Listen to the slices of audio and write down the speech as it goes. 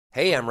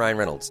Hey, I'm Ryan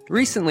Reynolds.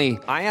 Recently,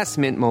 I asked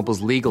Mint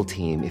Mobile's legal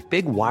team if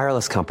big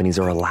wireless companies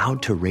are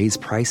allowed to raise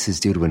prices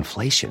due to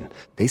inflation.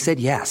 They said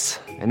yes.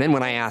 And then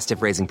when I asked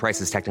if raising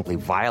prices technically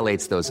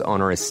violates those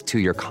onerous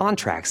two-year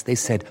contracts, they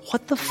said,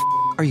 "What the f***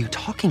 are you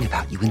talking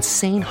about, you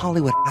insane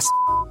Hollywood ass?"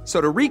 So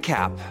to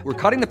recap, we're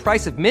cutting the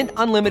price of Mint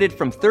Unlimited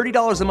from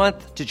 $30 a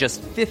month to just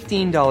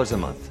 $15 a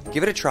month.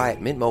 Give it a try at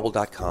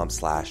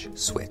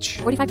mintmobile.com/switch.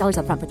 $45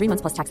 up front for 3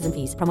 months plus taxes and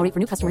fees. Promo rate for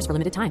new customers for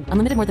limited time.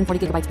 Unlimited more than 40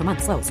 gigabytes per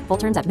month. Slows full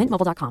terms at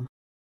mintmobile.com.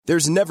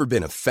 There's never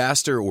been a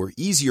faster or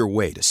easier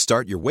way to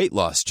start your weight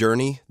loss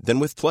journey than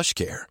with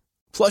PlushCare.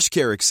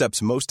 PlushCare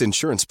accepts most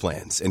insurance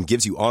plans and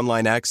gives you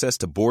online access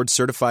to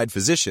board-certified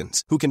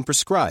physicians who can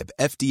prescribe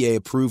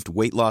FDA-approved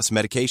weight loss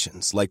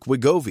medications like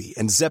Wegovy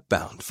and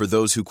Zepbound for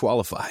those who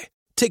qualify.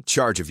 Take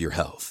charge of your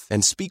health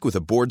and speak with a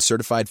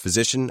board-certified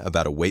physician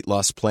about a weight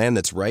loss plan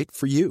that's right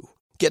for you.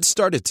 Get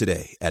started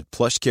today at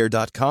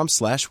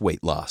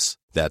plushcare.com/weight loss.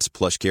 That's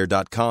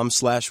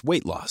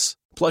plushcare.com/weight loss.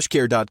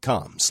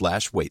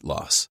 plushcare.com/weight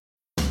loss.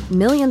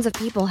 Millions of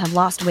people have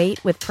lost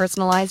weight with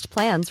personalized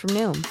plans from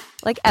Noom.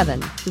 Like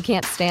Evan, who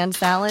can't stand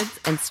salads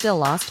and still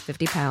lost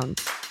 50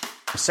 pounds.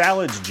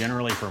 Salads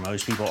generally for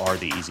most people are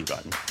the easy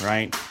button,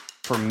 right?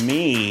 For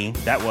me,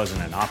 that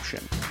wasn't an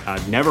option. I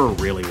never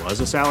really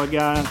was a salad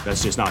guy.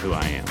 That's just not who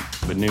I am.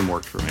 But Noom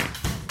worked for me.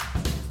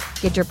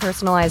 Get your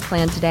personalized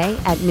plan today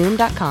at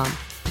Noom.com.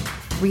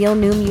 Real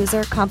Noom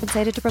user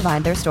compensated to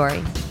provide their story.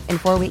 In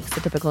 4 weeks,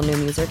 the typical Noom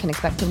user can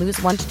expect to lose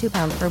 1 to 2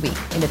 pounds per week.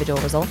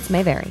 Individual results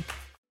may vary.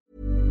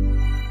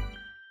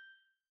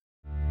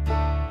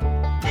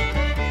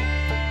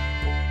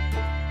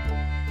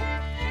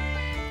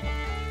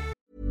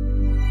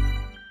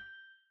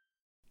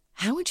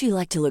 How would you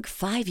like to look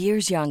 5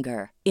 years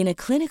younger? In a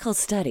clinical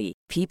study,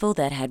 people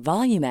that had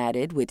volume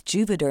added with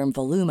Juvederm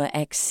Voluma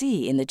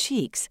XC in the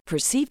cheeks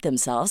perceived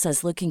themselves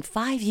as looking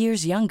 5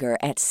 years younger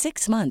at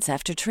 6 months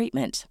after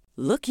treatment.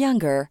 Look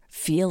younger,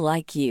 feel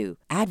like you.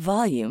 Add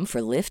volume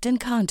for lift and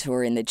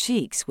contour in the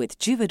cheeks with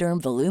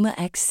Juvederm Voluma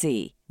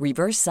XC.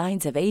 Reverse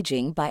signs of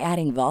aging by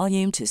adding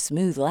volume to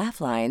smooth laugh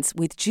lines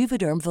with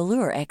Juvederm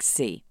Volure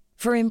XC.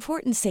 For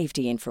important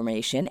safety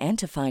information and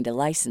to find a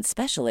licensed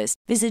specialist,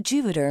 visit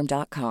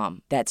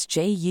Juvederm.com. That's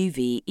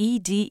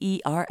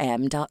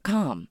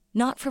JUVEDERM.com.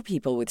 Not for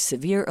people with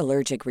severe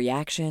allergic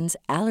reactions,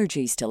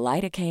 allergies to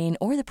lidocaine,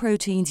 or the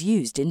proteins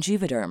used in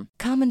Juvederm.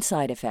 Common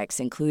side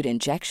effects include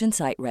injection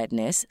site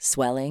redness,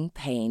 swelling,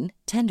 pain,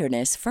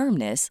 tenderness,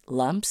 firmness,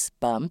 lumps,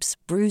 bumps,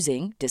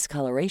 bruising,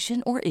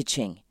 discoloration, or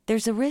itching.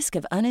 There's a risk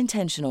of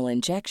unintentional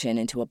injection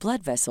into a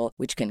blood vessel,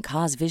 which can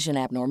cause vision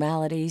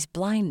abnormalities,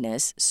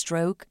 blindness,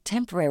 stroke,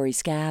 temporary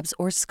scabs,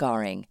 or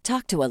scarring.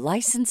 Talk to a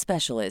licensed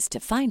specialist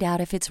to find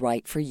out if it's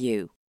right for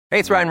you. Hey,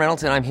 it's Ryan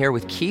Reynolds, and I'm here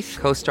with Keith,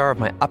 co-star of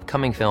my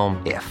upcoming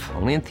film, If,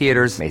 only in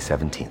theaters May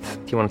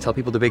 17th. Do you want to tell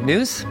people the big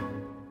news?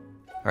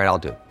 All right, I'll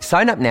do it.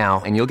 Sign up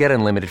now and you'll get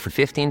unlimited for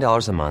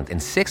 $15 a month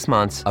and 6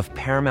 months of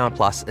Paramount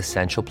Plus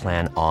Essential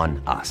Plan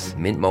on us.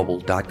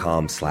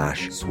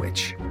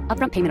 mintmobile.com/switch.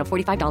 Upfront payment of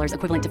 $45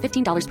 equivalent to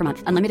 $15 per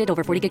month. Unlimited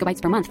over 40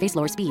 gigabytes per month. Face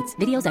lower speeds.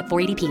 Videos at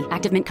 480p.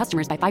 Active Mint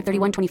customers by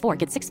 531.24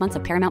 get 6 months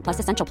of Paramount Plus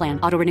Essential Plan.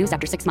 Auto renews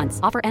after 6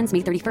 months. Offer ends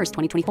May 31st,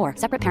 2024.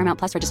 Separate Paramount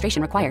Plus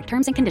registration required.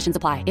 Terms and conditions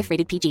apply if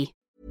rated PG.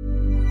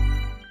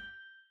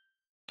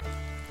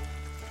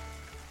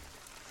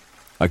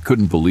 I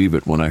couldn't believe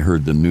it when I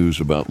heard the news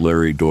about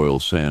Larry Doyle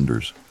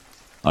Sanders.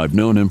 I've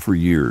known him for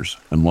years,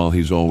 and while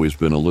he's always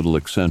been a little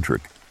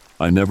eccentric,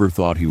 I never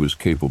thought he was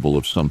capable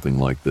of something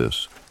like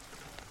this.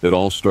 It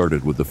all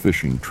started with a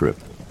fishing trip.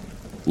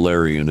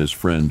 Larry and his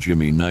friend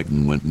Jimmy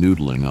Knighton went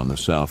noodling on the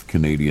South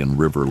Canadian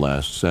River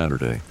last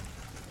Saturday.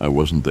 I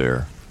wasn't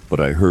there,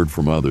 but I heard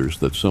from others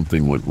that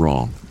something went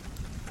wrong.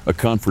 A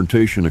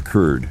confrontation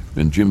occurred,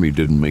 and Jimmy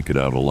didn't make it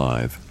out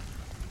alive.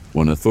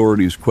 When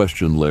authorities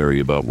questioned Larry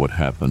about what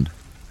happened,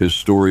 his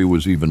story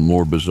was even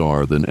more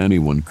bizarre than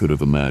anyone could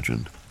have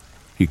imagined.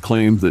 He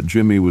claimed that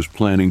Jimmy was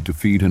planning to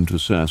feed him to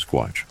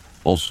Sasquatch,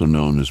 also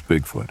known as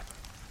Bigfoot.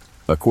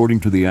 According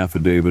to the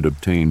affidavit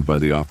obtained by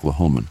the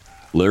Oklahoman,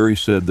 Larry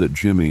said that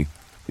Jimmy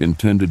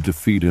intended to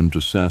feed him to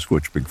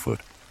Sasquatch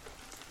Bigfoot.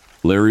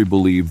 Larry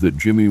believed that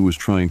Jimmy was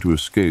trying to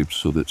escape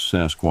so that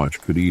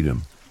Sasquatch could eat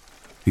him.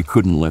 He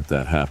couldn't let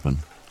that happen,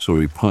 so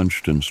he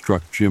punched and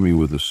struck Jimmy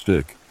with a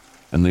stick,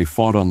 and they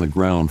fought on the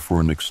ground for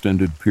an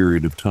extended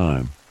period of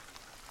time.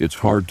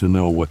 It's hard to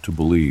know what to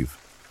believe.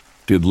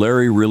 Did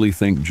Larry really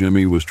think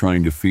Jimmy was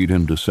trying to feed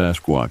him to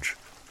Sasquatch?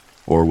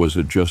 Or was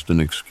it just an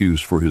excuse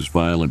for his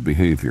violent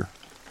behavior?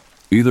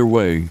 Either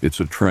way,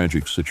 it's a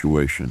tragic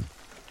situation.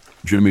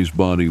 Jimmy's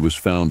body was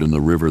found in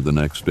the river the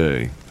next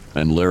day,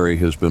 and Larry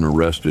has been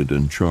arrested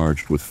and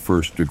charged with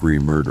first-degree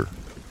murder.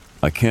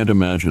 I can't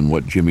imagine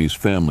what Jimmy's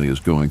family is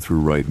going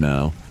through right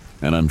now,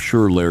 and I'm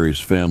sure Larry's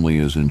family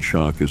is in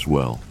shock as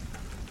well.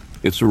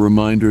 It's a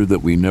reminder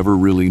that we never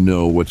really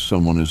know what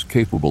someone is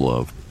capable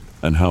of,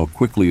 and how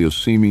quickly a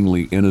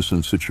seemingly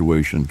innocent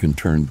situation can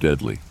turn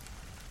deadly.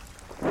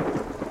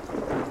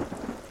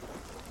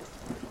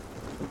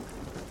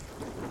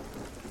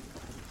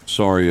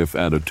 Sorry if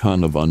I add a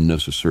ton of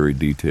unnecessary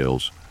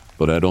details,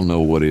 but I don't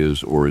know what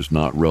is or is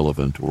not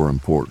relevant or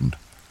important.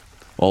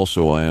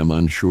 Also, I am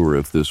unsure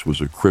if this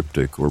was a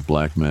cryptic or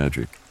black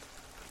magic.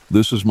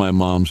 This is my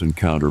mom's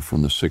encounter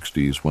from the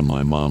 60s when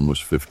my mom was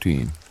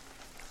 15.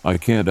 I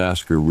can't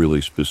ask her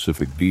really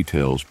specific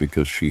details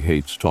because she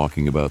hates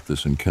talking about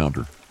this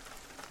encounter.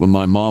 When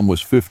my mom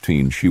was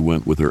 15, she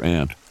went with her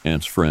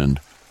aunt's friend,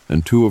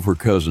 and two of her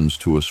cousins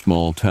to a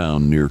small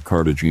town near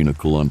Cartagena,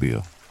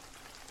 Colombia.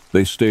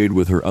 They stayed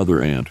with her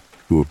other aunt,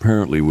 who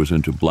apparently was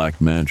into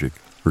black magic,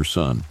 her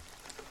son.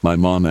 My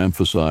mom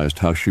emphasized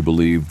how she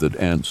believed that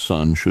aunt's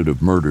son should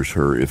have murdered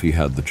her if he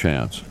had the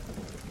chance.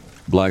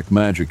 Black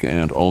magic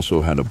aunt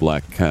also had a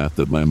black cat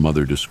that my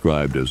mother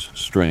described as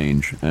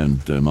strange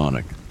and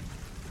demonic.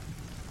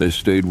 They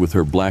stayed with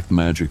her black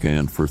magic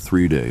aunt for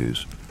 3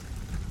 days.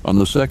 On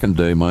the second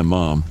day, my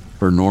mom,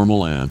 her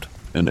normal aunt,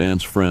 and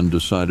aunt's friend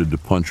decided to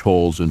punch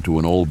holes into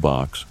an old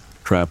box,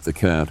 trap the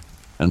cat,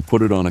 and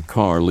put it on a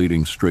car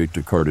leading straight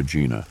to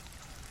Cartagena.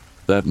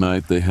 That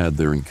night, they had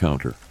their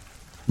encounter.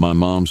 My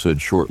mom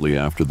said shortly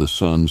after the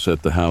sun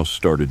set, the house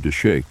started to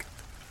shake.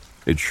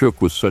 It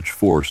shook with such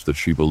force that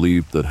she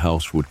believed that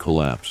house would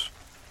collapse.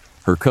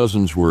 Her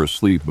cousins were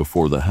asleep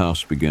before the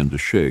house began to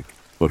shake,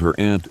 but her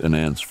aunt and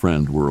aunt's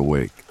friend were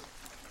awake.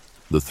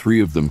 The three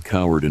of them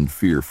cowered in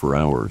fear for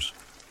hours.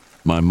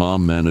 My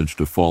mom managed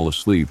to fall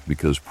asleep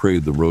because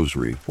prayed the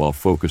rosary while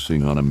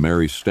focusing on a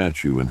Mary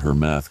statue in her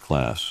math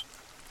class.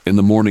 In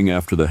the morning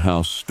after the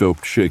house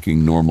stopped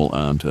shaking, normal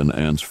aunt and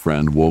aunt's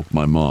friend woke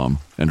my mom,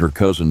 and her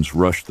cousins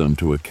rushed them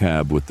to a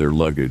cab with their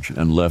luggage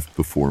and left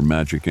before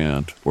magic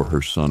aunt or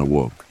her son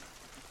awoke.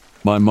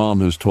 My mom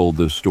has told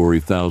this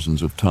story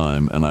thousands of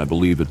times, and I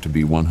believe it to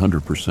be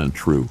 100%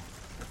 true.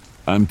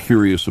 I'm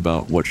curious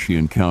about what she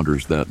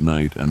encounters that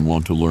night and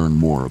want to learn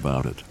more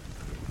about it.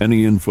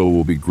 Any info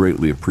will be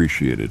greatly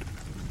appreciated.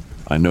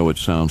 I know it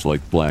sounds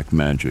like black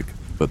magic,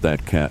 but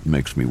that cat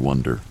makes me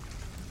wonder.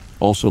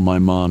 Also, my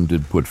mom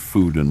did put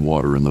food and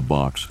water in the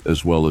box,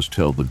 as well as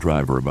tell the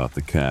driver about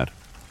the cat,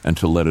 and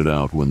to let it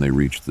out when they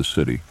reached the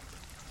city.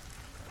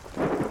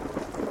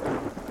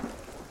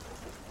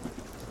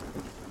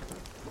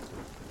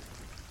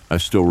 I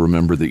still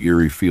remember the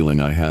eerie feeling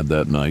I had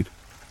that night.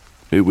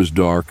 It was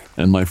dark,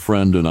 and my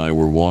friend and I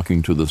were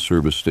walking to the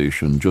service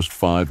station just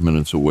 5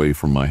 minutes away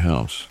from my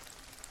house.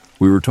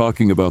 We were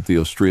talking about the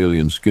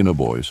Australian Skinner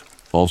Boys,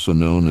 also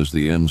known as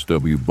the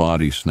NSW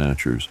body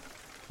snatchers,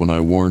 when I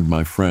warned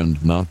my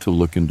friend not to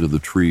look into the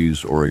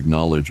trees or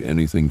acknowledge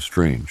anything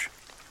strange.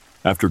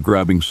 After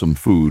grabbing some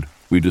food,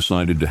 we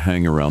decided to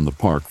hang around the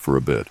park for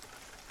a bit.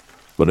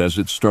 But as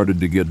it started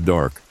to get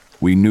dark,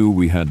 we knew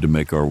we had to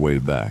make our way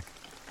back.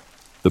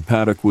 The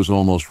paddock was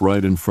almost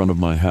right in front of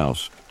my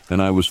house,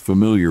 and I was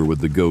familiar with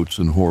the goats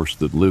and horse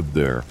that lived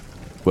there,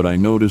 but I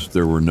noticed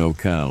there were no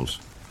cows.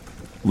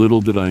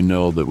 Little did I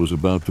know that was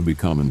about to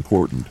become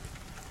important.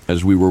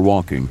 As we were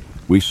walking,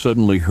 we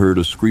suddenly heard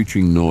a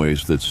screeching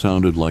noise that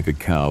sounded like a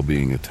cow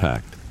being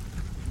attacked.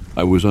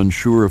 I was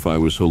unsure if I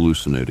was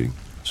hallucinating,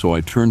 so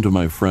I turned to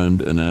my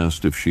friend and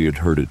asked if she had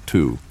heard it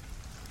too.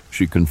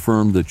 She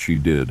confirmed that she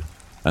did,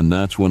 and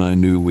that's when I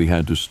knew we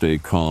had to stay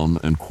calm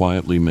and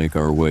quietly make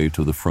our way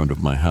to the front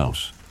of my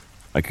house.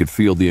 I could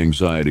feel the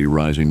anxiety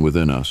rising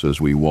within us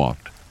as we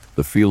walked,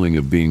 the feeling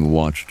of being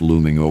watched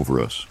looming over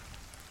us.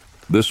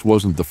 This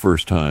wasn't the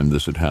first time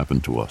this had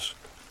happened to us.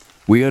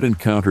 We had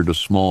encountered a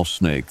small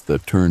snake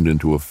that turned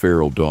into a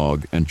feral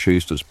dog and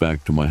chased us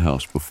back to my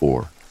house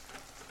before.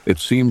 It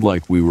seemed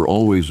like we were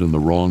always in the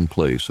wrong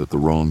place at the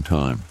wrong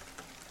time.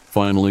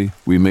 Finally,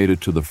 we made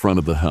it to the front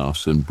of the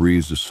house and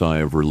breathed a sigh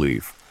of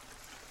relief.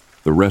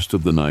 The rest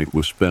of the night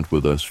was spent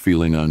with us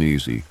feeling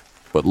uneasy,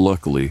 but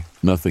luckily,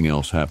 nothing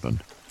else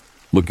happened.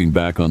 Looking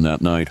back on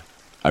that night,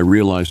 I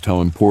realized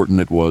how important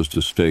it was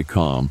to stay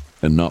calm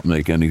and not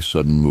make any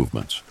sudden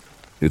movements.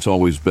 It's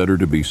always better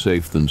to be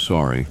safe than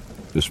sorry,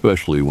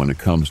 especially when it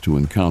comes to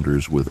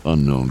encounters with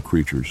unknown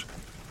creatures.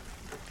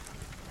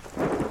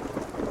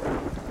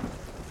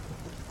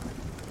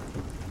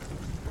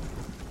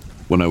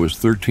 When I was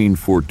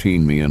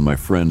 13-14, me and my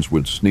friends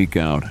would sneak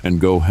out and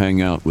go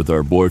hang out with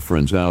our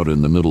boyfriends out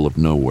in the middle of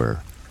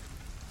nowhere.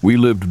 We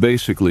lived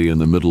basically in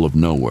the middle of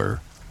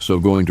nowhere, so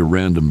going to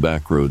random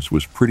back roads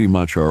was pretty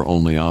much our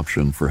only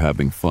option for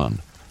having fun.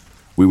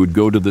 We would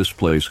go to this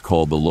place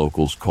the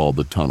locals called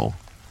the tunnel.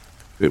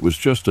 It was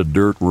just a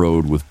dirt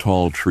road with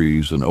tall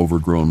trees and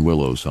overgrown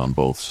willows on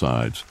both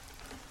sides.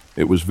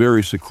 It was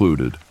very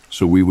secluded,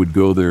 so we would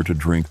go there to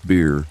drink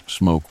beer,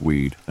 smoke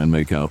weed, and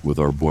make out with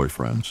our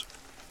boyfriends.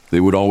 They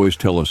would always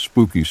tell us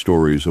spooky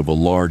stories of a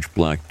large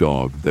black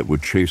dog that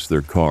would chase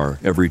their car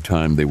every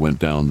time they went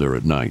down there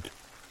at night.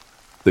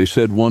 They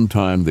said one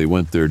time they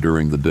went there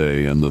during the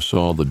day and they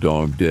saw the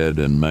dog dead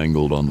and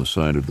mangled on the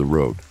side of the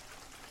road.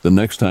 The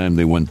next time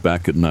they went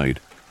back at night,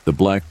 the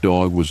black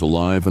dog was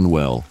alive and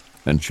well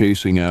and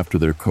chasing after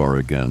their car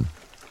again.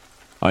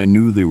 I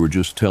knew they were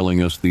just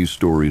telling us these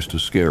stories to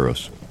scare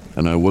us,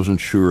 and I wasn't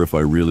sure if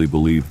I really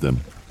believed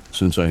them,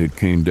 since I had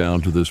came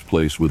down to this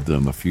place with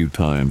them a few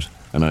times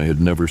and I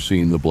had never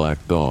seen the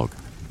black dog.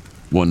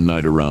 One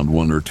night around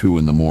 1 or 2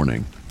 in the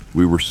morning,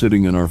 We were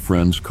sitting in our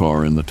friend's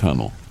car in the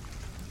tunnel.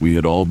 We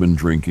had all been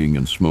drinking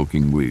and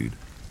smoking weed.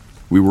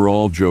 We were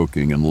all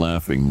joking and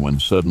laughing when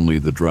suddenly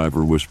the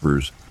driver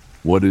whispers,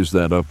 "What is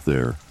that up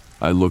there?"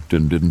 I looked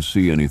and didn't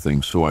see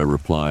anything, so I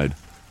replied,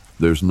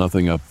 "There's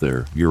nothing up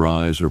there. Your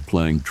eyes are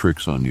playing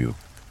tricks on you."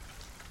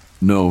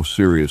 "No,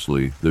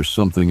 seriously, there's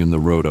something in the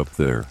road up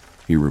there,"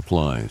 he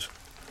replies.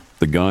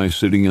 The guy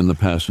sitting in the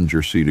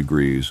passenger seat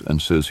agrees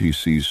and says he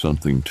sees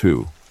something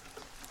too.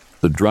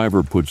 The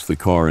driver puts the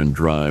car in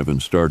drive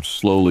and starts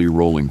slowly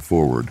rolling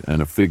forward,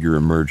 and a figure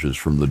emerges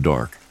from the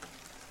dark.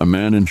 A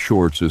man in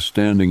shorts is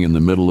standing in the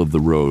middle of the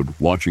road,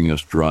 watching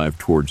us drive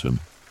towards him.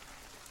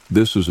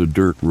 This is a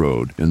dirt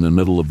road in the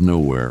middle of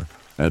nowhere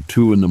at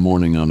 2 in the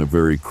morning on a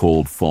very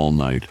cold fall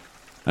night,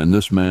 and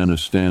this man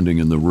is standing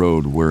in the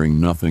road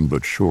wearing nothing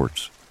but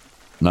shorts.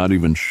 Not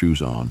even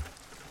shoes on.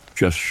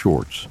 Just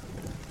shorts.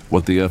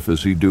 What the F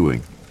is he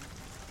doing?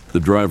 The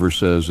driver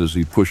says as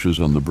he pushes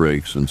on the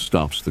brakes and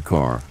stops the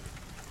car.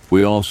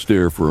 We all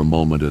stare for a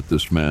moment at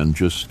this man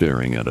just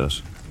staring at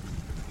us.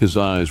 His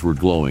eyes were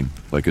glowing,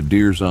 like a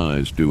deer's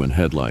eyes do in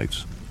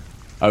headlights.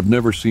 I've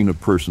never seen a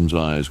person's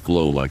eyes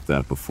glow like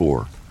that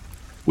before.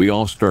 We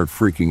all start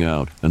freaking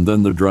out, and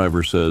then the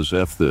driver says,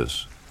 "F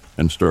this,"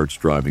 and starts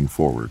driving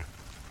forward.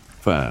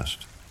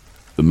 Fast.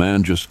 The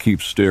man just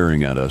keeps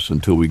staring at us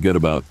until we get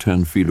about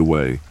 10 feet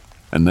away,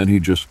 and then he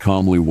just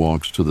calmly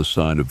walks to the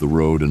side of the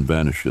road and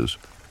vanishes.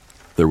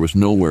 There was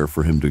nowhere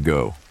for him to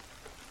go.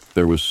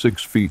 There was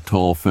 6 feet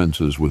tall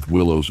fences with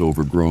willows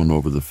overgrown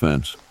over the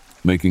fence,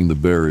 making the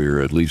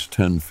barrier at least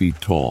 10 feet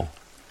tall.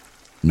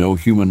 No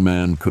human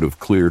man could have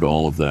cleared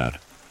all of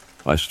that.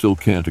 I still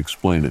can't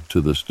explain it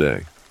to this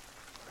day.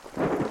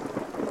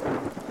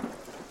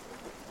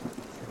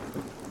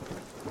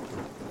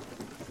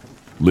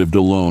 Lived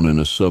alone in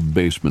a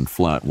sub-basement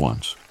flat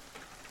once.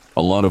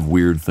 A lot of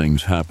weird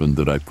things happened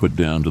that I put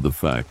down to the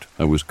fact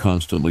I was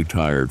constantly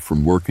tired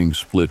from working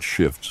split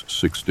shifts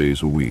 6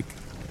 days a week.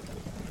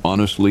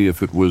 Honestly,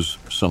 if it was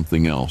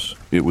something else,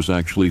 it was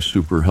actually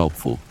super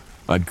helpful.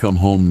 I'd come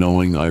home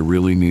knowing I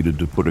really needed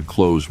to put a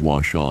clothes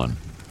wash on,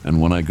 and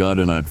when I got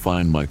in I'd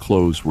find my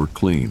clothes were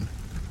clean.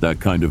 That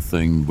kind of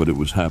thing, but it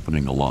was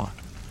happening a lot.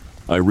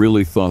 I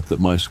really thought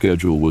that my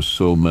schedule was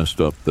so messed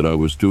up that I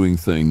was doing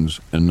things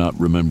and not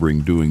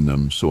remembering doing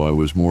them, so I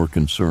was more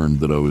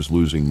concerned that I was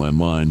losing my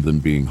mind than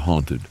being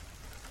haunted.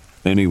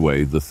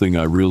 Anyway, the thing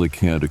I really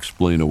can't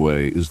explain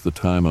away is the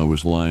time I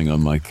was lying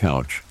on my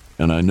couch,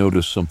 and I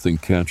noticed something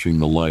catching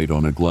the light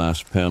on a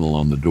glass panel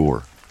on the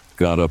door.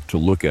 Got up to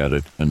look at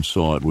it and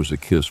saw it was a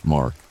kiss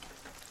mark.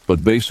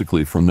 But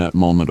basically from that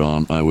moment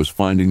on, I was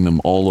finding them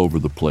all over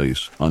the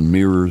place, on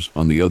mirrors,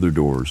 on the other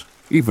doors,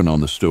 even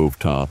on the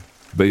stovetop,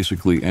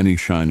 basically any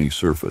shiny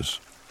surface.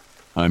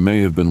 I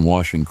may have been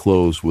washing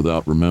clothes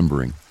without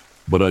remembering,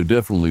 but I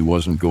definitely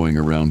wasn't going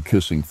around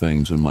kissing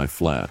things in my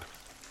flat.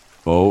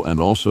 Oh, and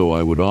also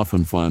I would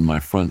often find my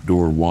front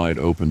door wide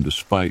open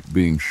despite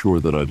being sure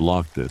that I'd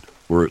locked it,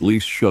 or at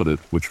least shut it,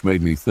 which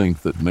made me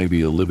think that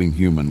maybe a living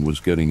human was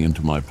getting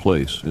into my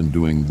place and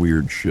doing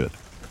weird shit.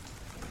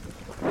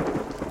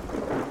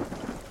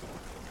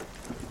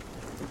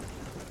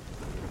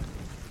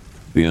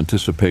 The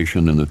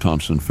anticipation in the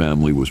Thompson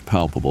family was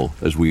palpable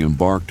as we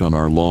embarked on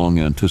our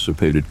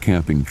long-anticipated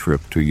camping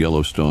trip to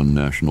Yellowstone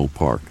National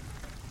Park.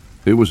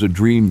 It was a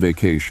dream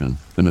vacation,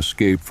 an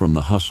escape from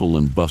the hustle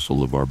and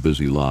bustle of our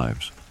busy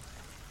lives.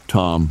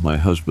 Tom, my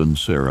husband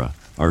Sarah,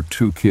 our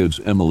 2 kids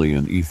Emily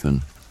and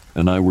Ethan,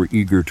 and I were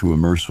eager to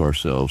immerse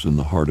ourselves in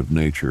the heart of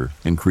nature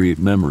and create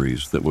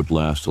memories that would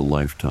last a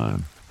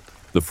lifetime.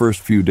 The first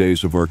few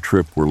days of our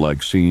trip were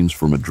like scenes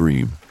from a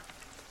dream.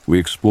 We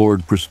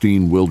explored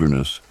pristine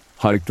wilderness,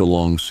 hiked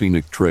along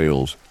scenic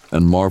trails,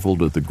 and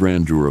marveled at the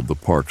grandeur of the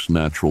park's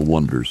natural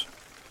wonders.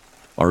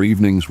 Our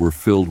evenings were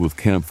filled with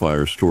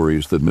campfire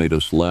stories that made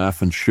us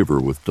laugh and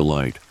shiver with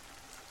delight.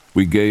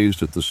 We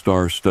gazed at the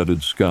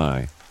star-studded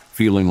sky,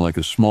 feeling like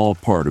a small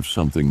part of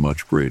something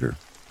much greater.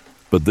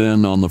 But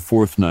then, on the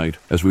 4th night,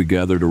 as we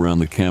gathered around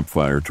the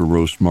campfire to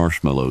roast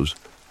marshmallows,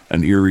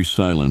 an eerie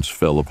silence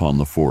fell upon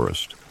the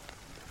forest.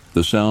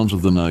 The sounds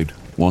of the night,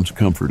 once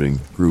comforting,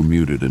 grew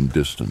muted and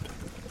distant.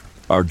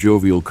 Our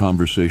jovial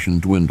conversation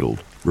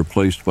dwindled,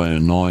 replaced by a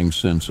gnawing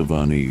sense of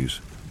unease.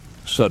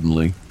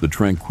 Suddenly, the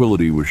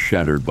tranquility was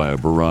shattered by a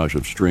barrage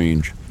of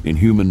strange,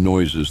 inhuman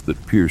noises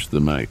that pierced the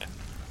night.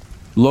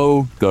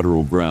 Low,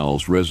 guttural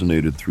growls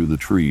resonated through the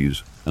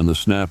trees, and the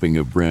snapping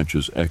of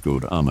branches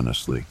echoed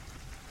ominously.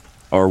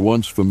 Our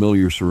once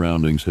familiar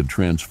surroundings had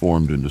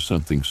transformed into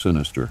something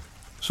sinister,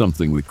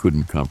 something we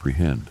couldn't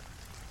comprehend.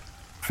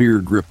 Fear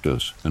gripped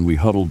us, and we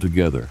huddled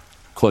together,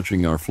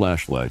 clutching our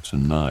flashlights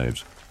and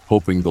knives,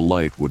 hoping the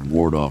light would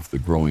ward off the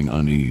growing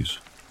unease.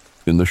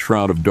 In the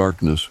shroud of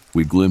darkness,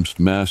 we glimpsed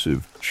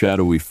massive,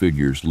 shadowy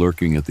figures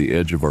lurking at the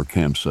edge of our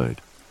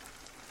campsite.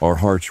 Our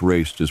hearts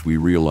raced as we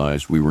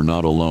realized we were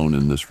not alone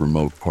in this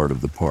remote part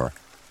of the park.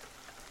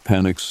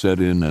 Panic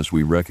set in as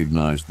we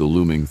recognized the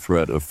looming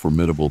threat of a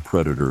formidable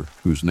predator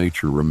whose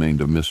nature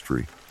remained a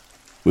mystery.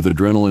 With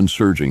adrenaline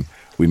surging,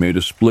 we made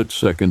a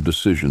split-second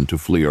decision to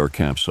flee our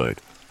campsite.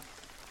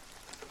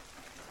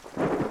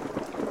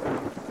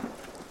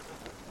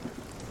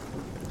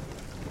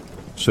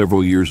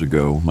 Several years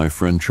ago, my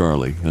friend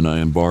Charlie and I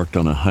embarked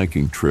on a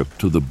hiking trip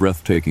to the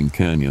breathtaking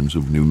canyons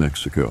of New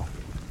Mexico.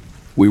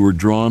 We were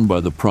drawn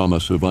by the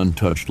promise of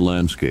untouched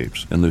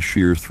landscapes and the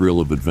sheer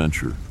thrill of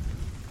adventure.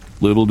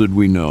 Little did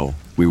we know,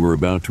 we were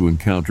about to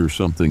encounter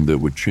something that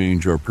would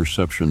change our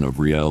perception of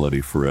reality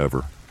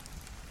forever.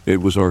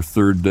 It was our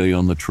third day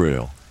on the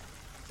trail.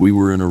 We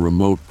were in a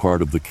remote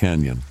part of the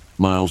canyon,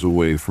 miles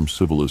away from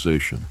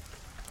civilization.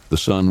 The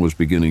sun was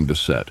beginning to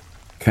set,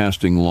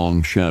 casting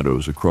long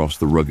shadows across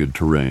the rugged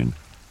terrain.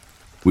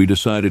 We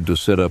decided to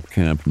set up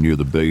camp near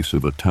the base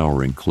of a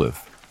towering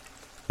cliff.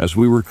 As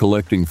we were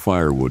collecting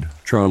firewood,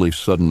 Charlie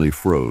suddenly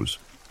froze.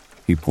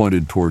 He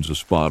pointed towards a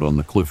spot on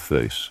the cliff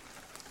face.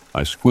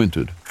 I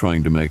squinted,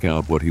 trying to make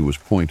out what he was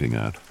pointing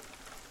at.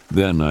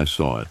 Then I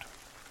saw it.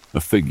 A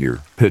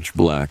figure, pitch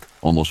black,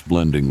 almost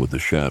blending with the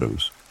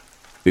shadows.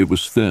 It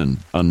was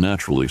thin,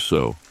 unnaturally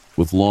so,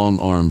 with long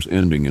arms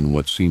ending in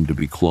what seemed to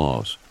be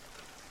claws.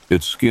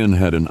 Its skin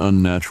had an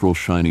unnatural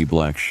shiny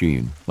black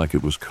sheen, like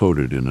it was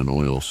coated in an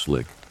oil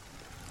slick.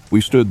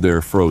 We stood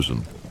there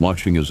frozen,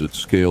 watching as it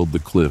scaled the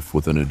cliff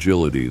with an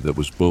agility that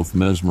was both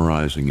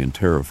mesmerizing and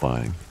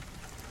terrifying.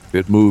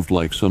 It moved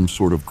like some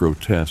sort of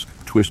grotesque,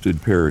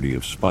 twisted parody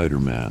of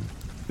Spider-Man,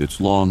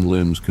 its long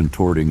limbs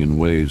contorting in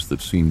ways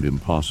that seemed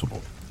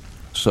impossible.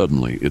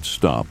 Suddenly, it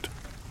stopped.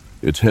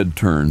 Its head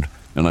turned,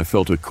 and I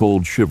felt a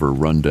cold shiver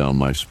run down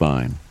my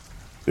spine.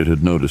 It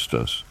had noticed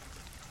us.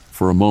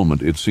 For a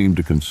moment, it seemed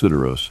to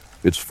consider us,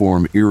 its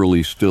form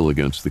eerily still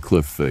against the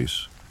cliff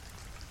face.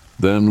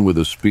 Then, with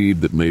a speed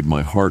that made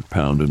my heart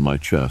pound in my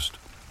chest,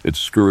 it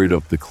scurried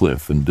up the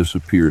cliff and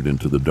disappeared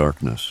into the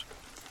darkness.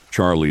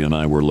 Charlie and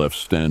I were left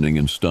standing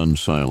in stunned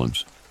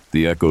silence,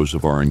 the echoes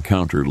of our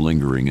encounter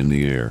lingering in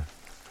the air.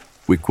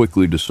 We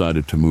quickly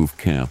decided to move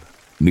camp,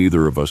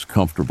 neither of us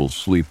comfortable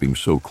sleeping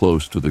so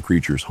close to the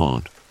creature's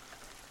haunt.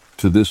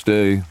 To this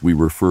day, we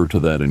refer to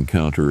that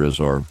encounter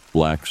as our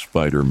Black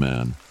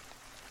Spider-Man.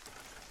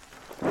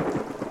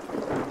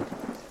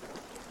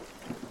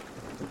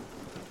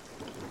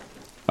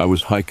 I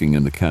was hiking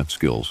in the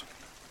Catskills.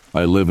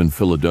 I live in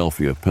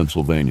Philadelphia,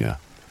 Pennsylvania,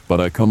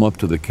 but I come up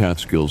to the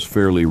Catskills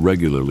fairly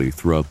regularly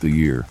throughout the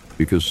year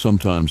because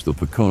sometimes the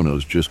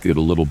Poconos just get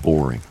a little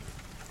boring.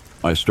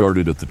 I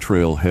started at the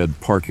trailhead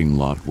parking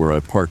lot where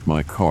I parked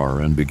my car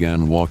and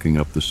began walking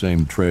up the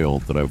same trail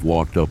that I've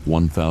walked up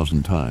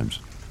 1,000 times.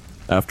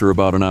 After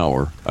about an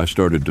hour, I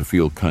started to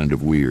feel kind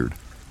of weird.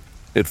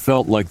 It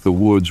felt like the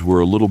woods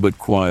were a little bit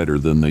quieter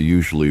than they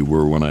usually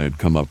were when I had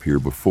come up here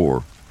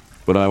before,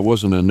 but I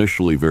wasn't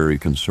initially very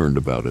concerned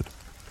about it.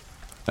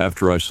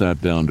 After I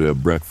sat down to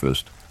have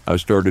breakfast, I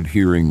started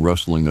hearing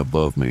rustling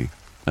above me,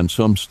 and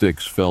some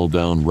sticks fell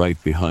down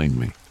right behind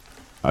me.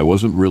 I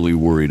wasn't really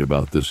worried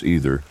about this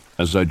either,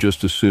 as I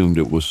just assumed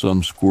it was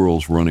some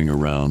squirrels running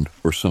around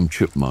or some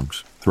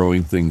chipmunks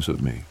throwing things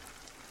at me.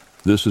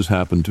 This has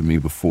happened to me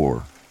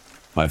before.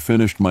 I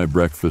finished my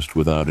breakfast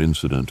without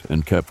incident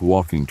and kept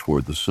walking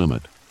toward the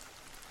summit.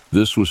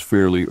 This was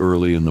fairly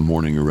early in the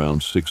morning,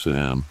 around 6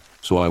 a.m.,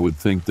 so I would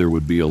think there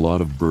would be a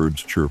lot of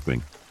birds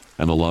chirping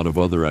and a lot of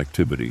other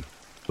activity,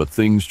 but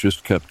things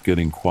just kept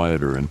getting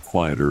quieter and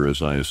quieter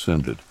as I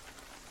ascended.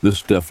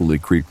 This definitely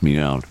creeped me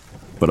out,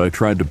 but I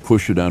tried to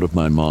push it out of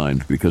my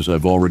mind because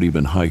I've already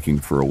been hiking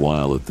for a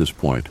while at this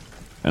point,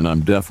 and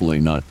I'm definitely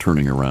not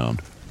turning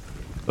around.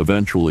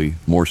 Eventually,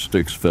 more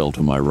sticks fell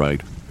to my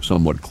right,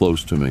 somewhat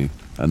close to me,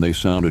 and they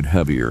sounded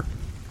heavier.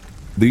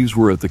 These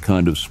were at the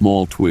kind of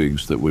small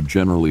twigs that would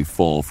generally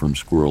fall from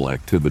squirrel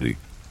activity.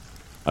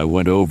 I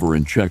went over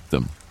and checked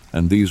them,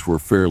 and these were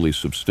fairly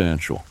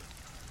substantial.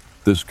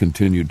 This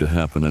continued to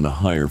happen in a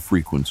higher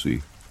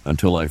frequency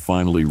until I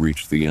finally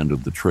reached the end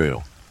of the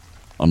trail.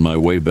 On my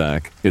way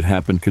back, it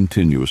happened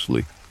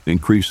continuously,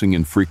 increasing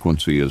in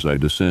frequency as I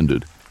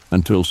descended,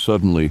 until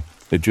suddenly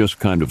it just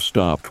kind of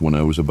stopped when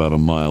I was about a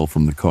mile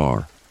from the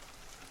car.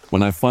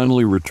 When I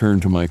finally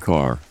returned to my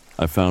car,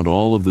 I found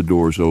all of the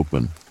doors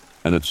open,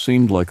 and it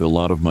seemed like a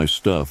lot of my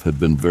stuff had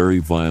been very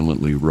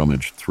violently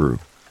rummaged through.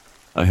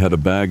 I had a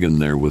bag in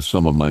there with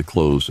some of my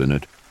clothes in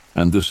it,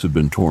 and this had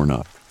been torn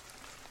up.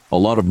 A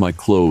lot of my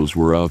clothes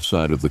were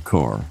outside of the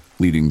car,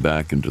 leading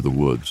back into the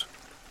woods.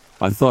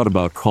 I thought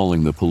about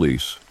calling the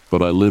police,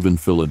 but I live in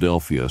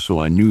Philadelphia, so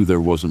I knew there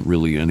wasn't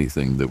really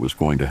anything that was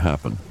going to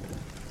happen.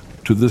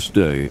 To this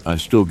day, I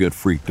still get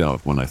freaked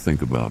out when I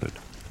think about it.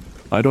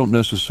 I don't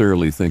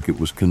necessarily think it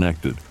was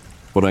connected,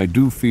 but I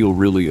do feel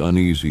really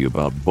uneasy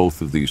about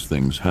both of these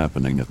things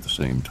happening at the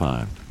same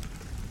time.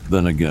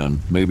 Then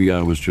again, maybe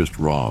I was just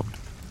robbed.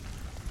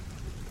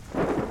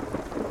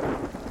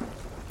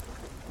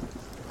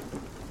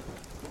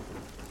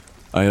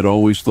 I had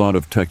always thought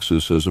of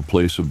Texas as a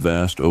place of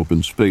vast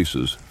open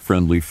spaces,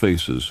 friendly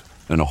faces,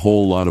 and a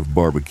whole lot of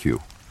barbecue.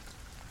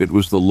 It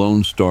was the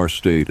Lone Star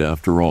State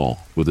after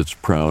all, with its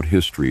proud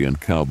history and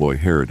cowboy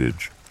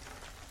heritage.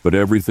 But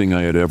everything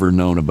I had ever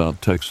known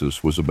about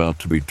Texas was about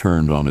to be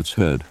turned on its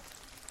head.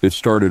 It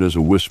started as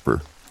a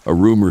whisper, a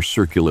rumor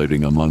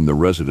circulating among the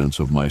residents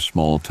of my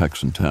small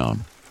Texan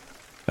town.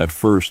 At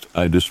first,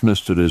 I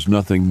dismissed it as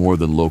nothing more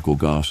than local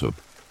gossip.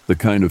 the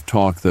kind of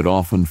talk that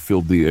often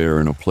filled the air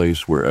in a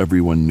place where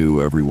everyone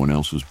knew everyone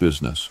else's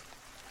business.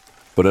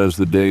 But as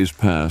the days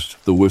passed,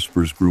 the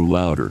whispers grew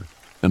louder,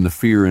 and the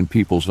fear in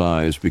people's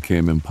eyes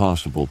became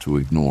impossible to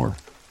ignore.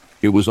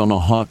 It was on a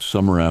hot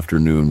summer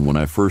afternoon when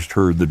I first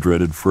heard the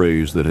dreaded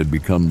phrase that had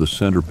become the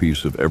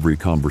centerpiece of every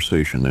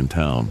conversation in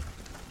town: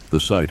 the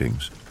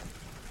sightings.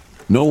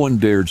 No one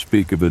dared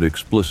speak of it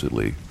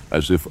explicitly,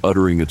 as if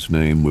uttering its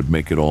name would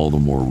make it all the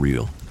more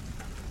real.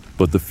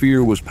 But the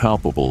fear was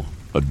palpable,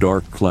 a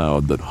dark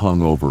cloud that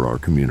hung over our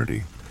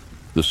community.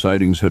 The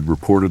sightings had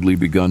reportedly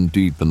begun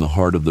deep in the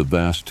heart of the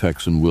vast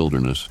Texan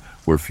wilderness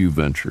where few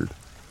ventured.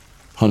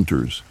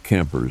 Hunters,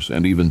 campers,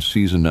 and even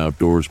seasoned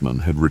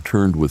outdoorsmen had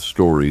returned with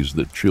stories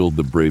that chilled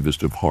the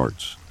bravest of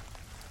hearts.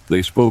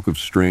 They spoke of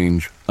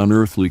strange,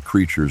 unearthly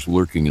creatures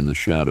lurking in the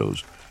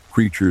shadows,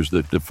 creatures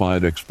that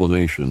defied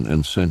explanation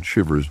and sent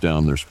shivers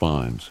down their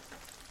spines.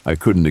 I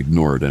couldn't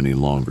ignore it any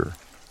longer.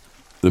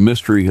 The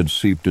mystery had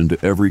seeped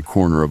into every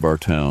corner of our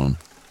town,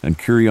 and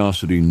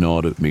curiosity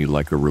gnawed at me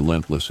like a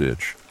relentless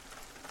itch.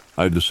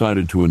 I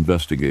decided to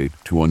investigate,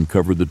 to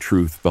uncover the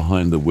truth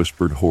behind the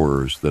whispered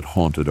horrors that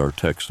haunted our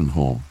Texan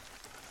home.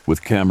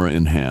 With camera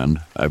in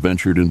hand, I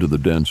ventured into the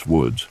dense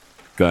woods,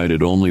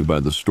 guided only by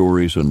the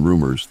stories and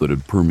rumors that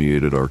had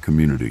permeated our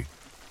community.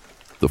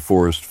 The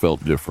forest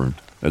felt different,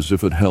 as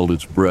if it held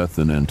its breath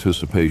in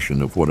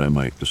anticipation of what I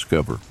might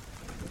discover.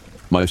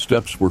 My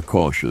steps were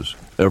cautious,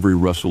 every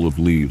rustle of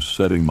leaves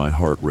setting my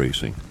heart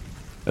racing.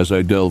 As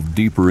I delved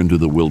deeper into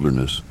the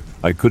wilderness,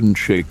 I couldn't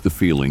shake the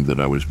feeling that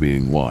I was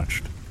being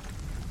watched.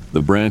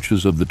 The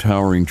branches of the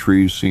towering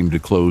trees seemed to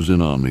close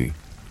in on me,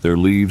 their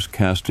leaves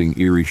casting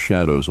eerie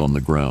shadows on the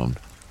ground.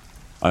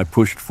 I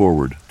pushed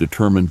forward,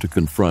 determined to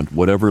confront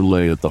whatever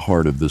lay at the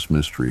heart of this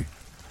mystery.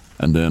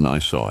 And then I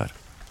saw it.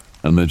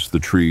 Amidst the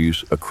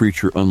trees, a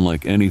creature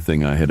unlike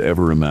anything I had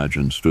ever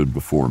imagined stood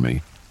before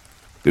me.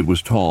 It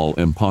was tall,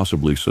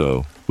 impossibly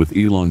so, with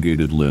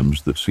elongated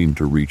limbs that seemed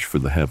to reach for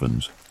the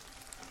heavens.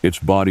 Its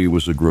body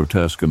was a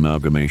grotesque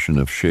amalgamation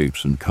of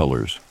shapes and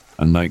colors,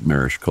 a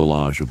nightmarish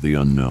collage of the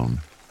unknown.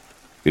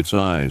 Its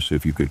eyes,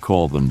 if you could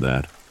call them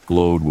that,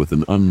 glowed with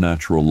an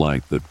unnatural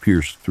light that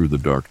pierced through the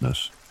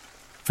darkness.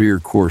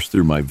 Fear coursed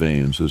through my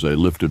veins as I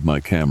lifted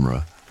my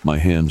camera, my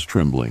hands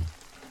trembling.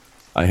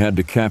 I had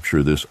to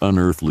capture this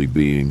unearthly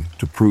being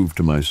to prove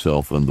to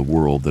myself and the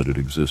world that it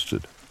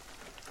existed.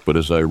 But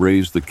as I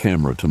raised the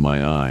camera to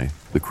my eye,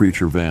 the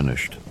creature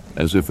vanished,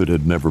 as if it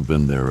had never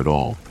been there at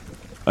all.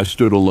 I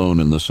stood alone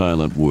in the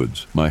silent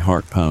woods, my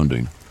heart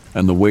pounding,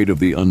 and the weight of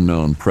the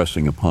unknown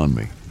pressing upon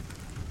me.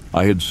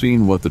 I had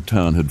seen what the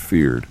town had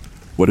feared,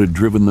 what had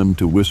driven them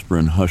to whisper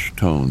in hushed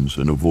tones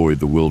and avoid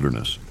the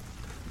wilderness.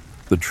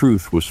 The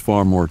truth was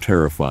far more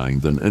terrifying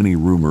than any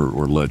rumor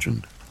or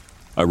legend.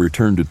 I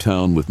returned to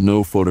town with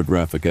no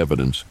photographic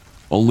evidence,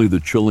 only the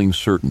chilling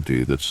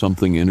certainty that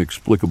something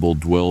inexplicable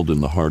dwelled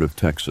in the heart of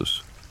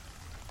Texas.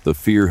 The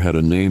fear had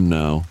a name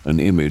now, an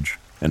image,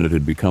 and it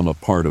had become a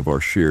part of our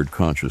shared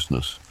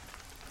consciousness.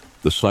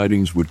 The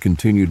sightings would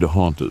continue to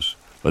haunt us,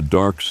 a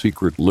dark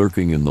secret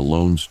lurking in the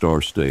Lone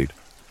Star State,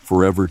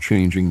 forever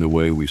changing the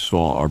way we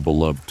saw our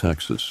beloved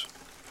Texas.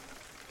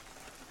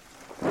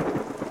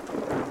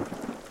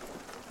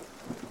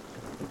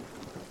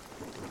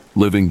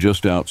 Living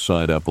just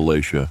outside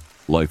Appalachia,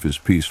 life is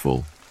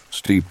peaceful,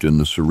 steeped in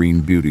the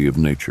serene beauty of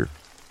nature.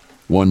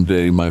 One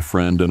day, my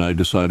friend and I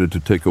decided to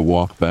take a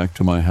walk back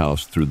to my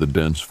house through the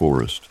dense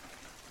forest.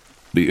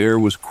 The air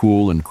was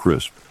cool and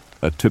crisp,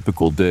 a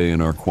typical day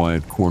in our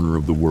quiet corner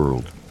of the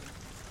world.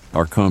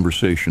 Our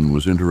conversation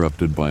was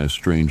interrupted by a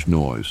strange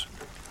noise.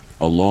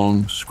 A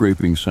long,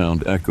 scraping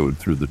sound echoed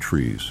through the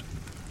trees.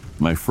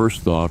 My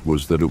first thought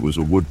was that it was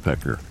a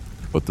woodpecker,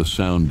 but the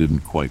sound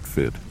didn't quite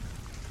fit.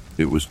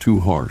 It was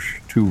too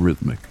harsh, too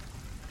rhythmic.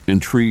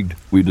 Intrigued,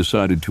 we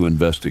decided to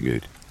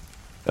investigate.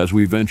 As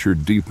we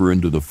ventured deeper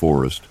into the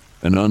forest,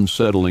 an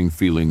unsettling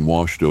feeling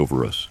washed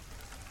over us.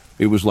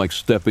 It was like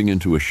stepping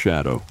into a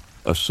shadow,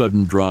 a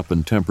sudden drop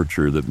in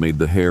temperature that made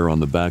the hair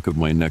on the back of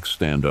my neck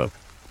stand up.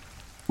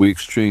 We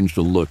exchanged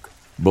a look,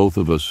 both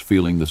of us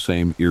feeling the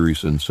same eerie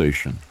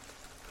sensation.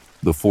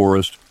 The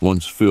forest,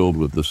 once filled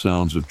with the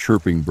sounds of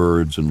chirping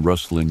birds and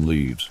rustling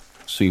leaves,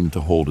 seemed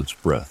to hold its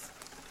breath.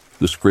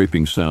 The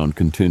scraping sound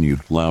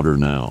continued, louder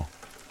now.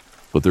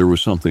 But there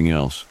was something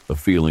else, a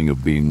feeling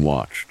of being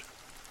watched.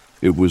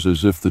 It was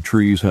as if the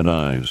trees had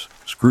eyes,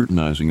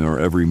 scrutinizing our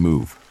every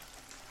move.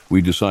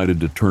 We decided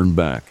to turn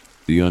back,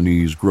 the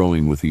unease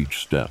growing with each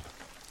step.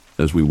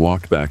 As we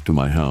walked back to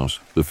my house,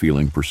 the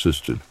feeling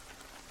persisted.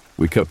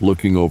 We kept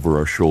looking over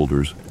our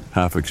shoulders,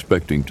 half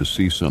expecting to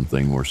see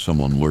something or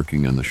someone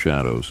lurking in the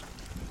shadows.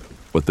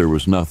 But there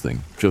was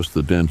nothing, just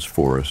the dense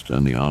forest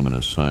and the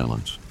ominous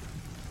silence.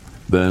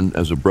 Then,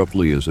 as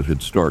abruptly as it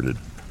had started,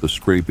 the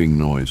scraping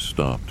noise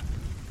stopped.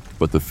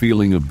 But the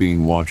feeling of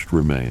being watched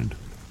remained.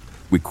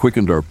 We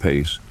quickened our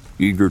pace,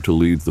 eager to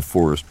leave the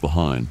forest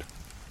behind.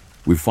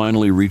 We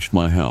finally reached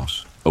my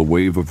house, a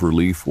wave of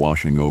relief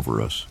washing over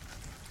us.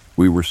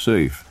 We were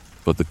safe,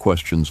 but the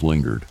questions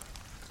lingered.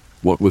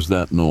 What was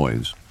that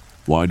noise?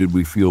 Why did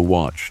we feel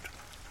watched?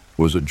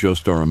 Was it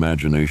just our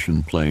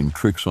imagination playing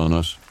tricks on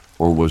us,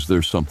 or was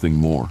there something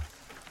more?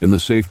 In the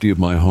safety of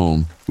my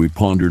home, we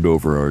pondered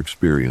over our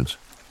experience.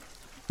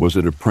 Was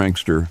it a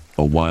prankster,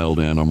 a wild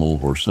animal,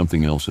 or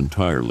something else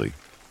entirely?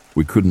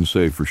 We couldn't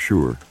say for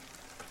sure.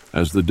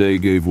 As the day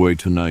gave way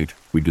to night,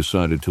 we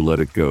decided to let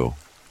it go.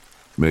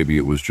 Maybe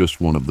it was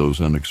just one of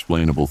those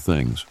unexplainable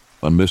things,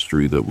 a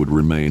mystery that would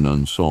remain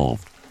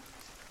unsolved.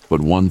 But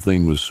one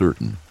thing was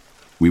certain.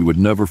 We would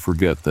never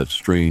forget that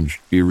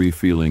strange, eerie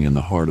feeling in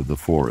the heart of the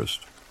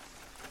forest.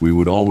 We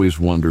would always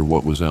wonder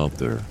what was out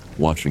there,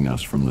 watching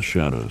us from the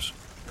shadows.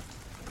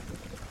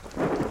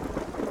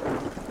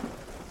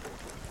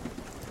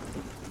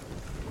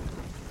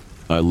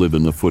 I live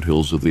in the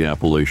foothills of the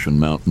Appalachian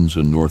Mountains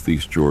in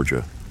northeast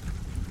Georgia.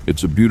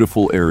 It's a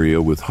beautiful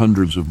area with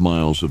hundreds of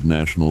miles of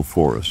national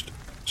forest,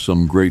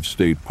 some great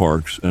state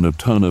parks, and a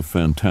ton of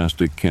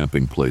fantastic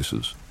camping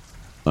places.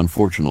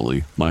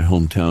 Unfortunately, my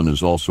hometown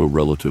is also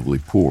relatively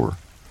poor.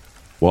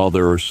 While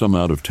there are some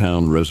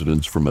out-of-town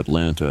residents from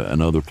Atlanta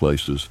and other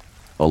places,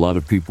 a lot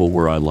of people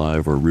where I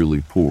live are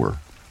really poor.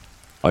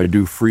 I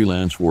do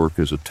freelance work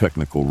as a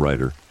technical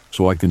writer,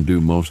 so I can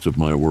do most of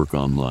my work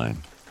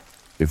online.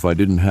 If I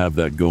didn't have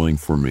that going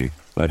for me,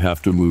 I'd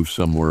have to move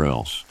somewhere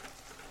else.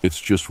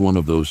 It's just one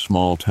of those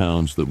small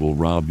towns that will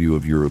rob you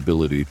of your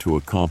ability to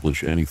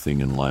accomplish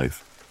anything in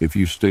life if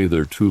you stay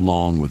there too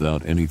long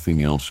without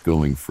anything else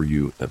going for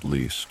you, at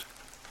least.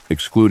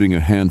 Excluding a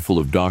handful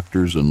of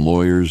doctors and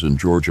lawyers and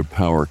Georgia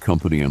Power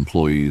Company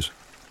employees,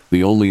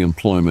 the only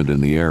employment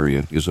in the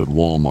area is at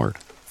Walmart,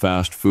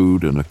 fast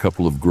food, and a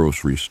couple of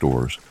grocery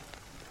stores.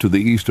 To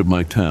the east of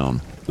my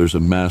town, there's a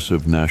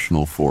massive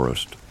national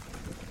forest.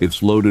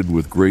 It's loaded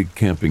with great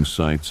camping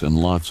sites and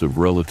lots of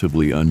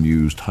relatively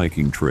unused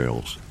hiking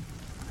trails.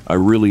 I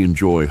really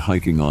enjoy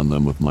hiking on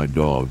them with my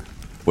dog,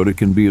 but it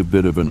can be a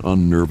bit of an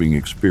unnerving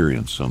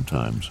experience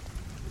sometimes.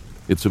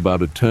 It's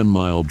about a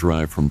 10-mile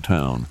drive from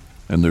town,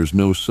 and there's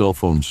no cell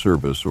phone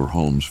service or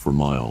homes for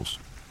miles.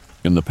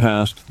 In the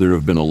past, there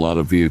have been a lot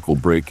of vehicle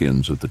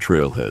break-ins at the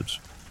trailheads.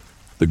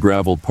 The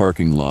gravel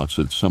parking lots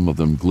at some of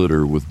them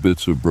glitter with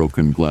bits of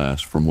broken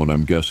glass from what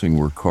I'm guessing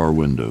were car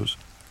windows.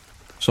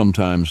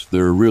 Sometimes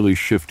there are really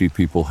shifty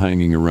people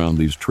hanging around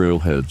these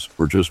trailheads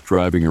or just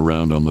driving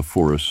around on the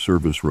Forest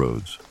Service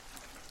roads.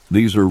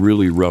 These are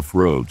really rough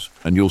roads,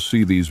 and you'll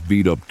see these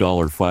beat-up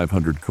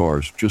 $500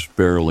 cars just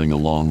barreling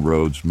along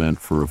roads meant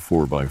for a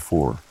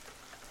 4x4.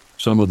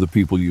 Some of the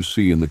people you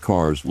see in the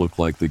cars look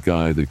like the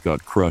guy that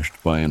got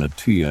crushed by an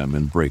ATM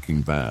in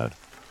Breaking Bad.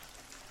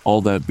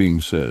 All that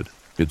being said,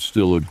 it's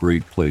still a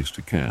great place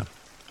to camp.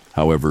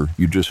 However,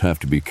 you just have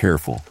to be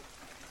careful.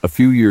 A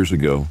few years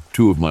ago,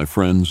 2 of my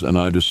friends and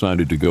I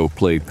decided to go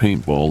play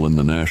paintball in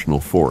the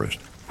national forest.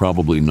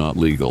 Probably not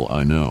legal,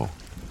 I know.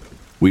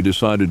 We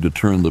decided to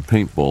turn the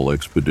paintball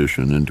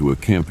expedition into a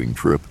camping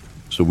trip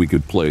so we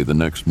could play the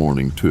next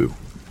morning too.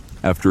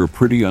 After a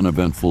pretty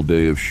uneventful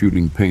day of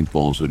shooting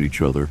paintballs at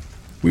each other,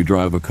 we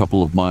drive a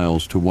couple of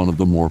miles to one of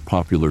the more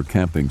popular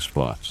camping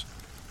spots.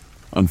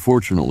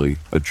 Unfortunately,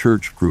 a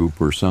church group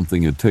or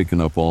something had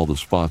taken up all the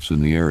spots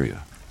in the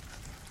area.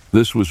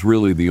 This was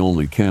really the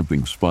only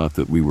camping spot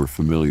that we were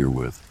familiar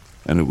with,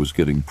 and it was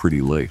getting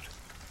pretty late.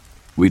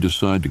 We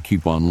decide to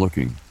keep on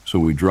looking, so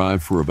we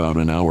drive for about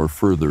an hour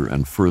further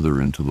and further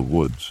into the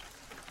woods.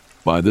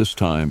 By this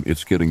time,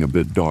 it's getting a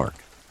bit dark,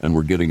 and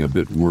we're getting a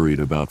bit worried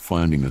about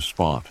finding a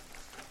spot.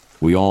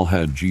 We all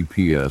had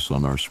GPS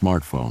on our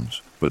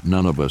smartphones, but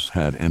none of us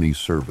had any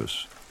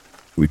service.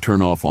 We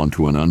turn off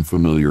onto an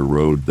unfamiliar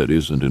road that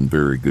isn't in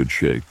very good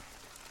shape.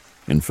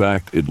 In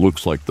fact, it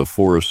looks like the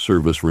Forest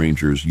Service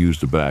rangers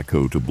used a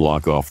backhoe to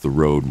block off the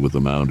road with a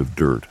mound of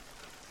dirt.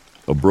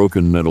 A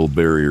broken metal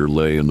barrier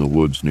lay in the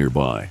woods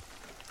nearby.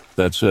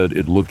 That said,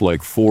 it looked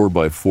like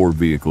 4x4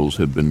 vehicles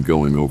had been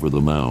going over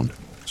the mound,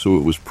 so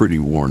it was pretty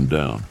worn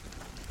down.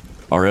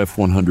 Our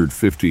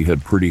F-150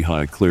 had pretty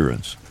high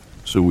clearance,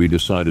 so we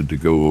decided to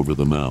go over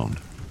the mound.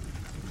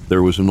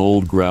 There was an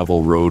old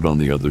gravel road on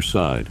the other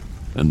side,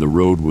 and the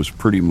road was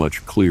pretty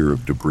much clear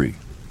of debris.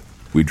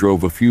 We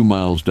drove a few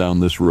miles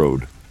down this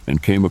road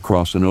and came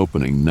across an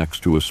opening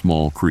next to a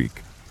small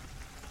creek.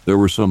 There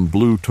were some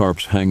blue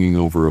tarps hanging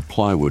over a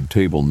plywood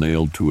table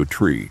nailed to a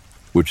tree,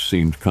 which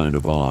seemed kind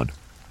of odd.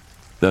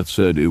 That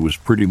said, it was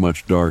pretty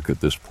much dark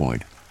at this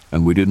point,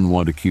 and we didn't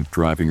want to keep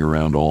driving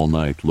around all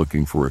night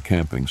looking for a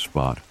camping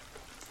spot.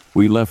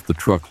 We left the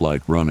truck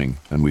light running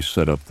and we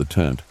set up the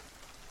tent.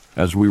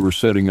 As we were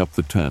setting up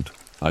the tent,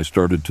 I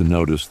started to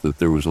notice that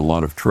there was a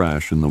lot of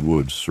trash in the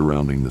woods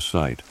surrounding the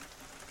site.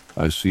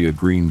 I see a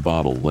green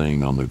bottle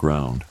laying on the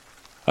ground.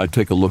 I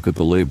take a look at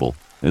the label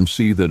and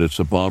see that it's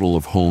a bottle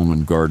of home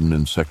and garden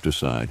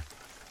insecticide.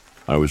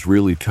 I was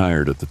really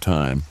tired at the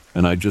time,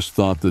 and I just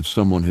thought that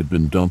someone had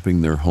been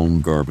dumping their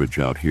home garbage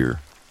out here.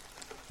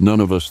 None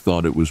of us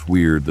thought it was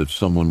weird that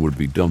someone would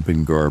be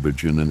dumping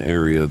garbage in an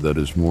area that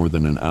is more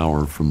than an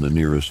hour from the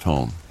nearest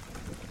home.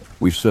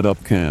 We set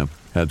up camp,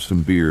 had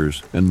some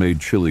beers, and made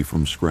chili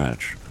from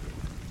scratch.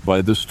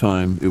 By this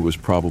time, it was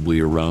probably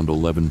around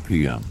 11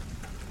 p.m.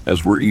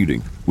 As we're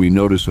eating, we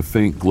notice a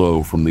faint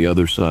glow from the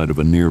other side of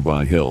a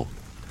nearby hill.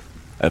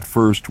 At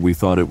first, we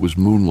thought it was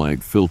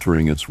moonlight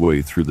filtering its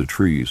way through the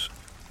trees.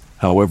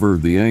 However,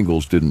 the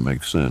angles didn't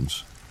make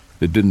sense.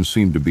 It didn't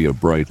seem to be a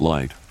bright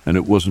light, and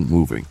it wasn't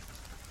moving.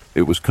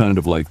 It was kind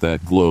of like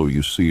that glow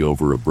you see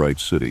over a bright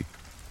city.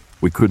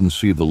 We couldn't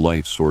see the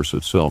light source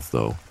itself,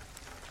 though.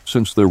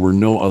 Since there were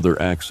no other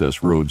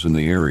access roads in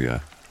the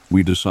area,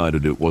 we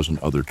decided it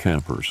wasn't other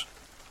campers.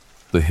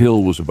 The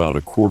hill was about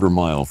a quarter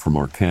mile from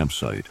our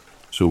campsite,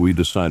 so we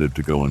decided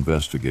to go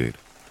investigate.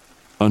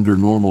 Under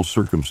normal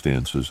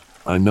circumstances,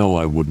 I know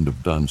I wouldn't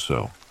have done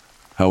so.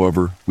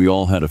 However, we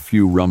all had a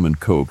few rum and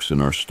cokes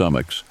in our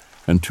stomachs,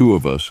 and two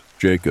of us,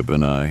 Jacob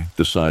and I,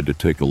 decide to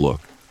take a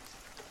look.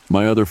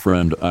 My other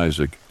friend,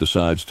 Isaac,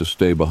 decides to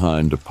stay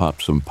behind to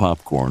pop some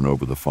popcorn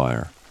over the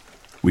fire.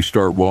 We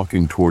start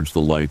walking towards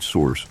the light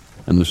source,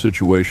 and the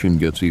situation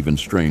gets even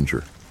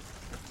stranger.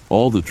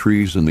 All the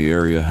trees in the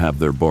area have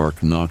their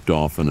bark knocked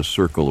off in a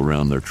circle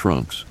around their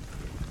trunks.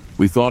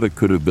 We thought it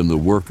could have been the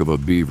work of a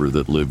beaver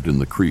that lived in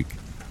the creek,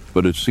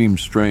 but it seemed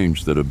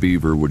strange that a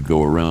beaver would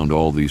go around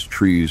all these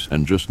trees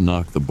and just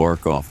knock the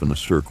bark off in a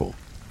circle.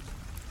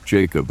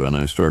 Jacob and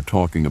I start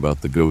talking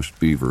about the ghost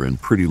beaver in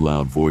pretty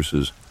loud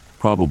voices,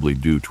 probably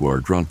due to our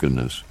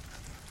drunkenness.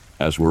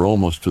 As we're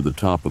almost to the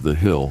top of the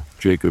hill,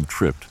 Jacob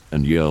tripped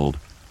and yelled,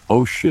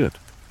 "Oh shit!"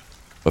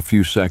 A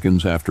few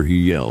seconds after he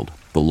yelled,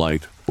 the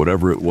light,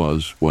 whatever it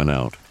was, went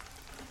out.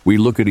 We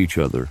look at each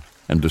other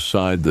and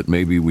decide that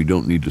maybe we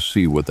don't need to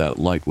see what that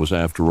light was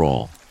after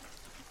all.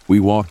 We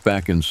walk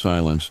back in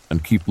silence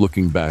and keep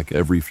looking back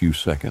every few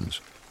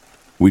seconds.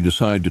 We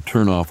decide to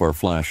turn off our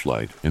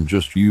flashlight and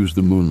just use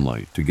the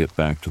moonlight to get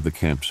back to the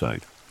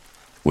campsite.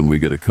 When we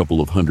get a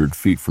couple of 100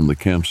 feet from the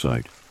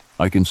campsite,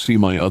 I can see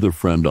my other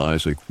friend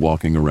Isaac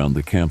walking around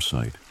the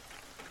campsite.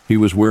 He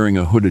was wearing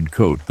a hooded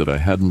coat that I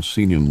hadn't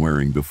seen him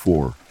wearing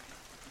before.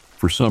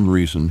 For some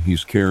reason,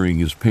 he's carrying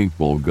his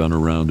paintball gun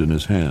around in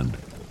his hand.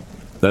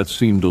 That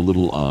seemed a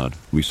little odd,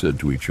 we said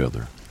to each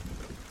other.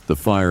 The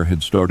fire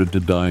had started to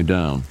die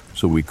down,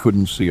 so we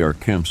couldn't see our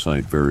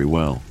campsite very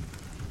well.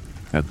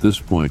 At this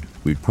point,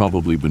 we'd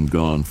probably been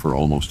gone for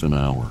almost an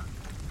hour.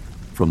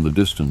 From the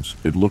distance,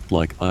 it looked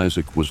like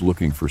Isaac was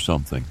looking for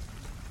something.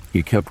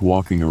 He kept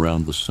walking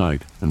around the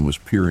site and was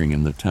peering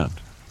in the tent.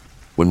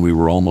 When we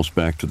were almost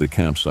back to the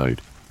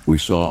campsite, we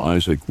saw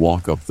Isaac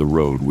walk up the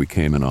road we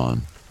came in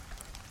on.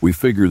 We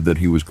figured that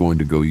he was going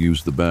to go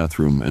use the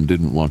bathroom and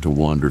didn't want to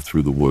wander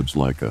through the woods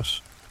like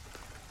us.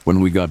 When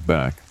we got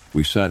back,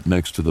 we sat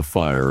next to the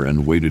fire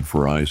and waited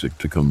for Isaac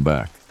to come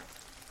back.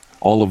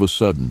 All of a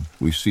sudden,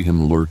 we see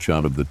him lurch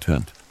out of the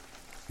tent.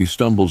 He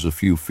stumbles a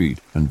few feet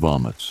and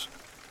vomits.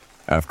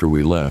 After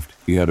we left,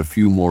 he had a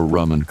few more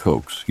rum and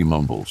cokes, he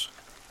mumbles.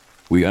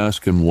 We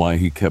ask him why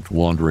he kept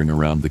wandering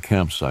around the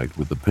campsite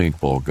with the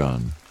paintball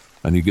gun,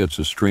 and he gets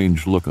a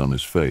strange look on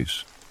his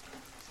face.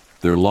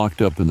 They're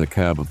locked up in the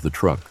cab of the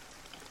truck.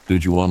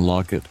 Did you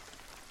unlock it?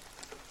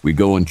 We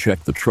go and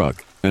check the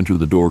truck, enter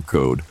the door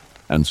code,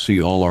 and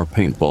see all our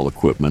paintball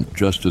equipment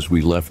just as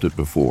we left it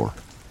before.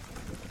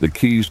 The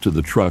keys to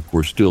the truck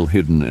were still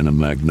hidden in a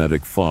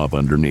magnetic fob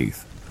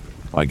underneath.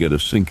 I get a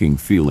sinking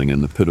feeling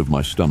in the pit of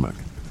my stomach.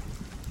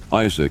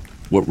 Isaac,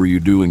 what were you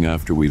doing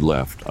after we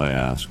left? I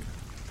ask.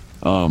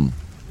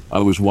 I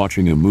was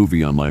watching a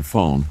movie on my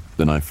phone,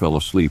 then I fell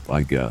asleep,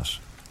 I guess.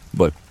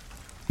 But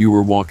you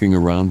were walking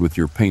around with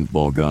your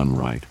paintball gun,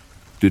 right?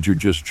 Did you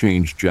just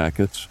change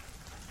jackets?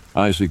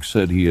 Isaac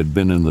said he had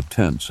been in the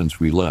tent since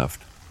we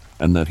left,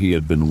 and that he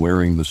had been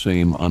wearing the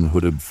same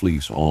unhooded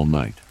fleece all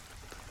night.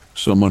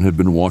 Someone had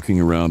been walking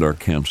around our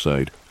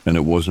campsite, and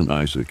it wasn't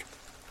Isaac.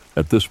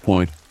 At this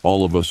point,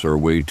 all of us are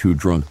way too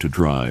drunk to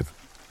drive,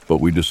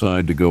 but we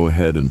decide to go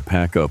ahead and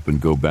pack up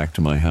and go back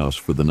to my house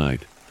for the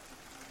night.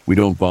 We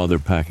don't bother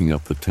packing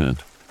up the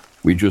tent.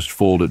 We just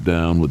fold it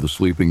down with the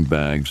sleeping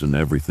bags and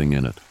everything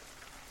in it.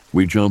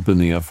 We jump in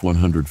the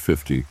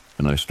F-150,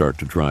 and I start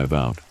to drive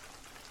out.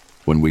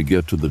 When we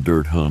get to the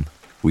dirt hump,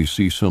 we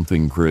see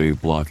something gray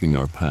blocking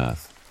our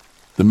path.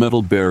 The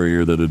metal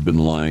barrier that had been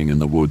lying in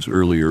the woods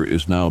earlier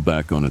is now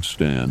back on its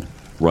stand,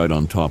 right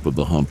on top of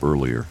the hump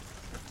earlier.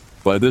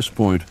 By this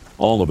point,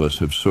 all of us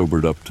have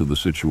sobered up to the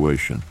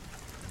situation.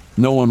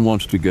 No one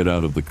wants to get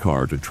out of the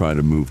car to try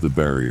to move the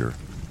barrier.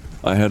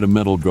 I had a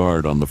metal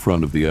guard on the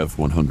front of the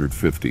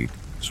F-150,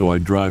 so I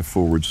drive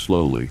forward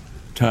slowly,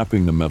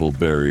 tapping the metal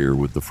barrier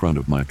with the front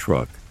of my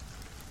truck.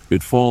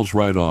 It falls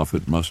right off.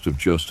 It must have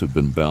just have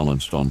been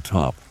balanced on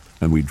top,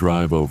 and we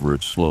drive over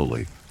it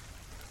slowly.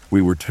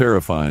 We were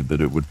terrified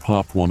that it would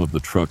pop one of the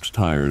truck's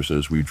tires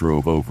as we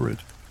drove over it,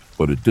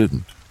 but it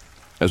didn't.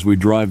 As we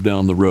drive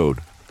down the road,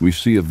 we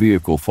see a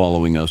vehicle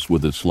following us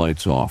with its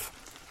lights off.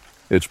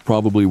 It's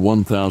probably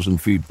 1,000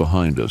 feet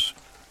behind us,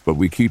 but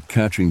we keep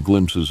catching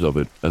glimpses of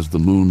it as the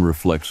moon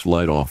reflects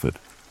light off it.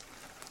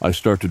 I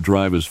start to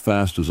drive as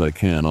fast as I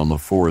can on the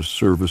Forest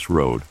Service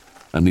road,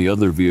 and the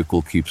other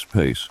vehicle keeps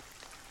pace.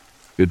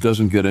 It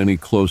doesn't get any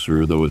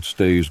closer, though it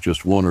stays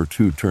just 1 or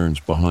 2 turns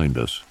behind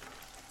us.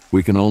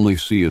 We can only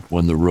see it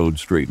when the road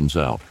straightens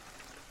out.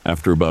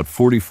 After about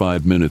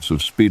 45 minutes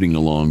of speeding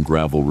along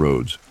gravel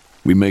roads,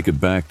 we make it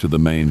back to the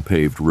main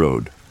paved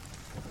road.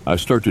 I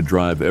start to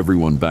drive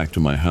everyone back to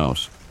my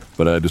house,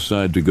 but I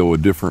decide to go a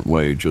different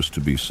way just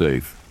to be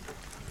safe.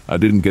 I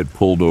didn't get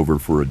pulled over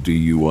for a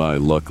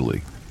DUI,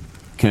 luckily.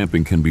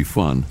 Camping can be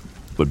fun,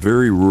 but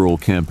very rural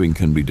camping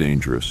can be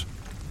dangerous.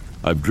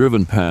 I've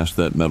driven past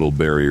that metal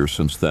barrier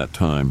since that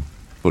time,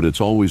 but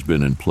it's always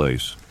been in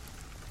place.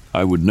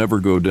 I would never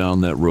go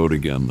down that road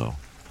again, though.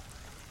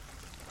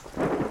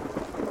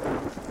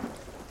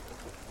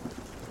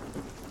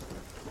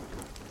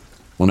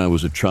 When I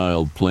was a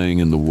child playing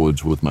in the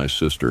woods with my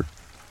sister,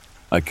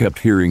 I kept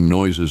hearing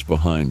noises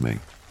behind me.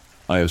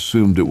 I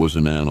assumed it was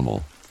an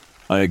animal.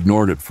 I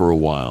ignored it for a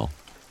while.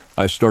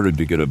 I started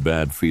to get a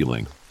bad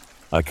feeling.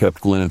 I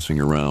kept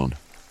glancing around.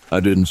 I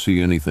didn't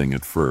see anything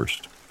at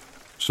first.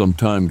 Some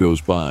time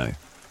goes by.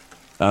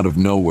 Out of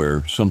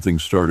nowhere, something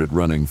started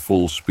running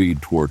full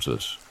speed towards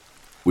us.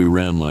 We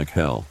ran like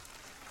hell.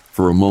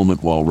 For a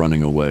moment while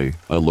running away,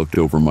 I looked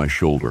over my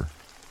shoulder.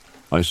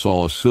 I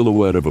saw a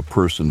silhouette of a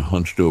person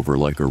hunched over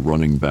like a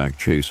running back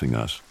chasing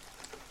us.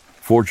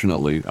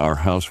 Fortunately, our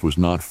house was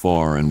not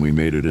far and we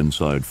made it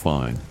inside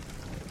fine.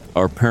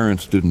 Our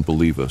parents didn't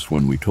believe us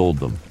when we told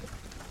them.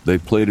 They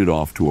played it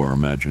off to our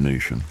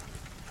imagination.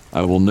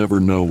 I will never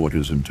know what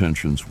his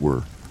intentions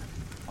were.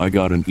 I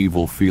got an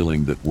evil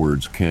feeling that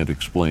words can't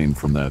explain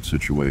from that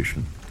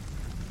situation.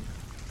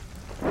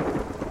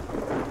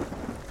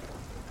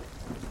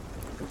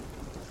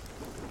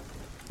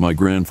 My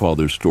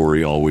grandfather's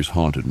story always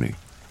haunted me.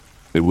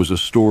 It was a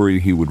story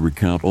he would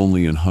recount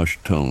only in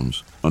hushed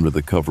tones, under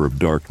the cover of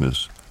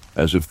darkness,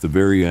 as if the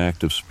very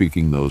act of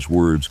speaking those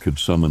words could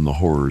summon the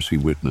horrors he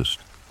witnessed.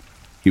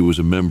 He was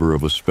a member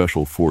of a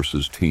special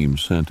forces team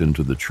sent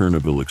into the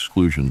Chernobyl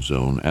exclusion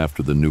zone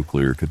after the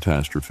nuclear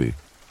catastrophe.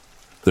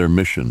 Their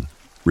mission: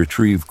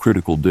 retrieve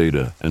critical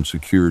data and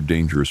secure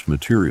dangerous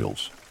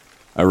materials.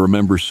 I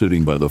remember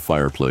sitting by the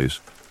fireplace,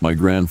 my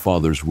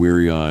grandfather's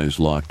weary eyes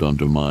locked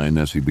onto mine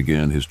as he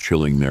began his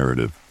chilling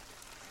narrative.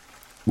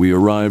 "We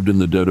arrived in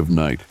the dead of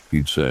night,"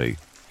 he'd say,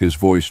 his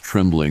voice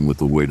trembling with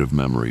the weight of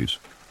memories.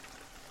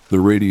 The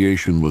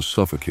radiation was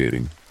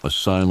suffocating, a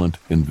silent,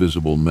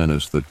 invisible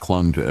menace that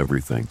clung to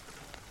everything.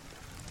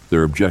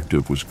 Their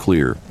objective was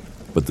clear,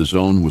 but the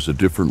zone was a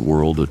different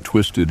world, a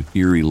twisted,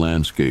 eerie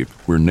landscape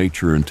where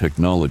nature and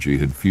technology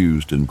had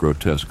fused in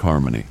grotesque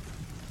harmony.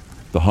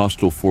 The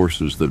hostile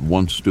forces that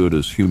once stood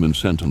as human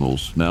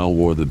sentinels now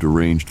wore the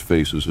deranged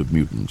faces of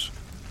mutants.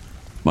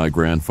 My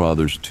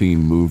grandfather's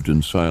team moved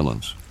in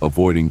silence,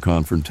 avoiding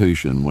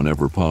confrontation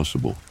whenever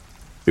possible.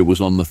 It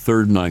was on the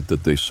third night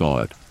that they saw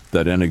it,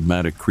 that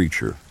enigmatic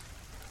creature.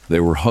 They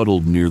were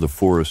huddled near the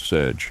forest's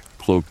edge,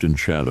 cloaked in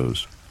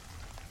shadows.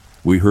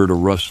 We heard a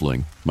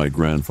rustling, my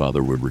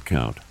grandfather would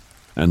recount,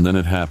 and then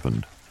it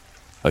happened.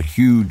 A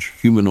huge,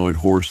 humanoid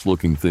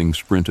horse-looking thing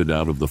sprinted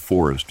out of the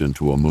forest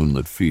into a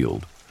moonlit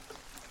field.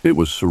 It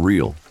was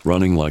surreal,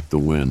 running like the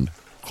wind,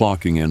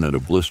 clocking in at a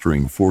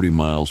blistering 40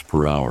 miles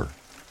per hour.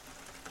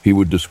 He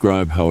would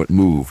describe how it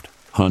moved,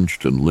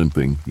 hunched and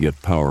limping,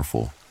 yet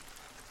powerful.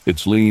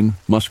 Its lean,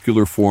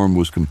 muscular form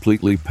was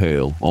completely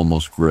pale,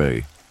 almost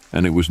gray,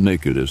 and it was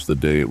naked as the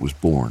day it was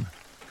born.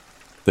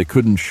 They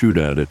couldn't shoot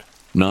at it,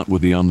 not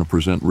with the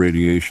omnipresent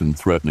radiation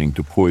threatening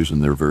to poison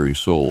their very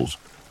souls,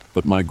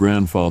 but my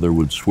grandfather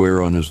would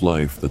swear on his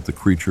life that the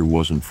creature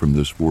wasn't from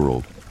this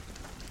world.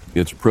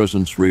 Its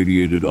presence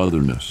radiated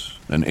otherness,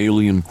 an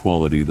alien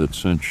quality that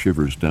sent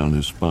shivers down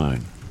his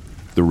spine.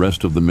 The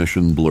rest of the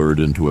mission blurred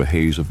into a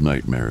haze of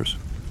nightmares.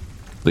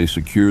 They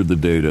secured the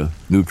data,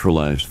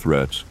 neutralized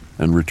threats,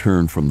 and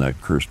returned from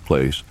that cursed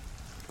place,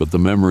 but the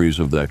memories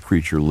of that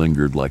creature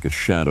lingered like a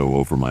shadow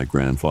over my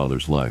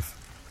grandfather's life.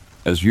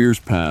 As years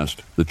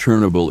passed, the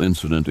Chernobyl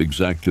incident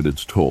exacted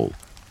its toll.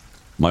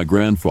 My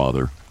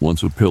grandfather,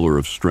 once a pillar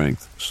of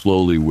strength,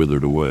 slowly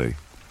withered away.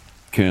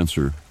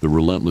 Cancer, the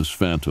relentless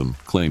phantom,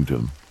 claimed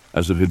him,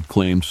 as it had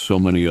claimed so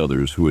many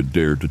others who had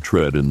dared to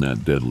tread in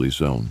that deadly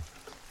zone.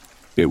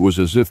 It was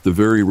as if the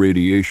very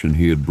radiation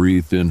he had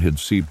breathed in had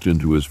seeped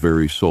into his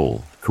very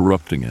soul,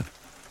 corrupting it,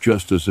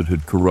 just as it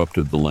had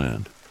corrupted the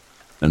land.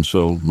 And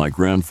so my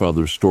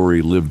grandfather's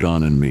story lived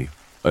on in me,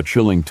 a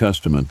chilling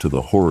testament to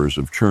the horrors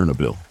of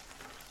Chernobyl.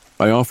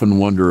 I often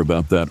wonder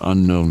about that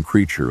unknown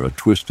creature, a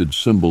twisted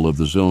symbol of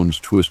the zone's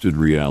twisted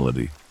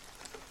reality.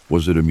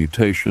 Was it a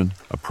mutation,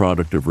 a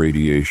product of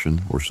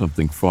radiation, or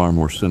something far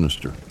more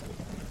sinister?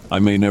 I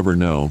may never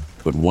know,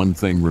 but one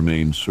thing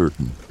remains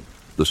certain.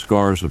 The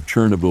scars of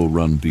Chernobyl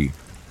run deep,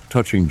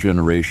 touching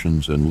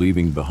generations and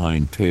leaving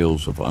behind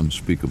tales of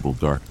unspeakable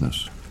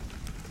darkness.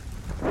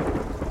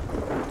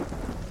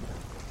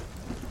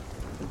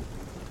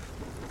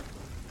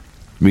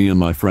 Me and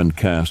my friend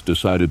Cass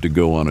decided to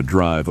go on a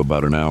drive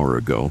about an hour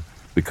ago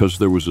because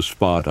there was a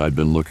spot I'd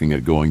been looking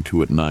at going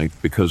to at night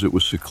because it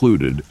was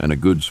secluded and a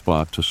good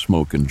spot to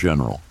smoke in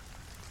general.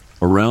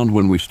 Around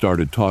when we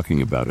started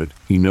talking about it,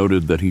 he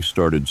noted that he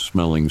started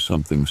smelling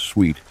something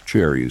sweet,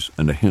 cherries,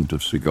 and a hint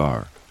of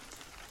cigar.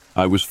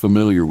 I was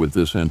familiar with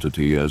this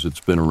entity as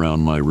it's been around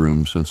my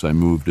room since I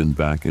moved in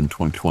back in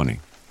 2020.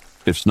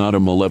 It's not a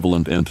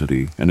malevolent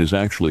entity and is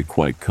actually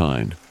quite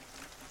kind.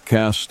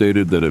 Cass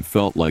stated that it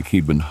felt like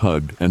he'd been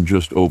hugged and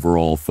just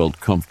overall felt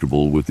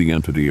comfortable with the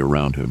entity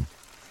around him.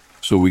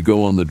 So we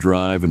go on the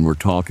drive and we're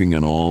talking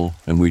and all,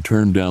 and we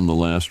turned down the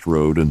last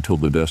road until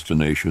the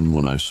destination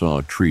when I saw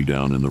a tree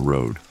down in the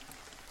road.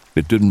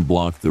 It didn't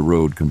block the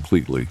road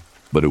completely,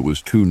 but it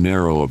was too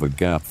narrow of a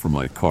gap for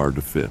my car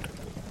to fit.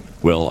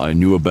 Well, I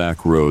knew a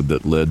back road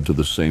that led to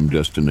the same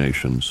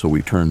destination, so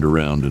we turned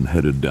around and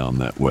headed down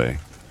that way.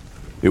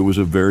 It was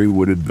a very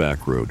wooded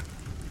back road.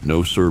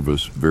 No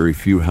service, very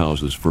few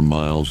houses for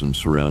miles and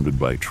surrounded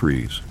by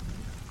trees.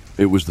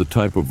 It was the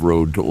type of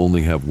road to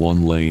only have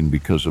one lane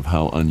because of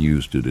how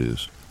unused it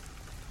is.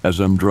 As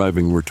I'm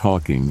driving, we're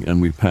talking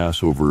and we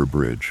pass over a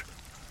bridge.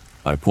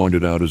 I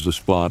pointed out as a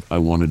spot I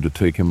wanted to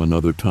take him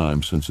another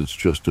time since it's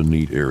just a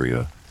neat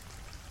area.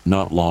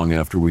 Not long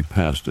after we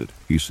passed it,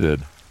 he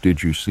said,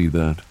 "Did you see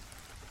that?"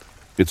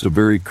 It's a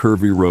very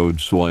curvy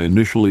road, so I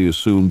initially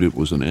assumed it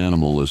was an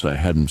animal as I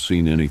hadn't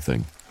seen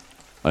anything.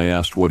 I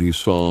asked what he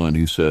saw and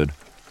he said,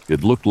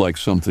 "It looked like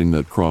something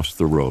that crossed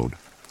the road."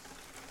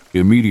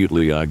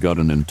 Immediately I got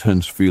an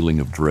intense feeling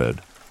of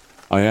dread.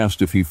 I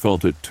asked if he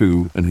felt it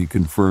too, and he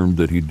confirmed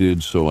that he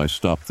did, so I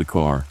stopped the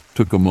car,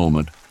 took a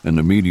moment, and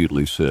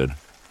immediately said,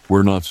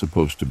 "We're not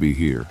supposed to be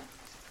here."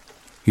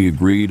 He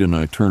agreed and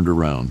I turned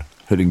around,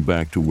 heading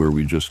back to where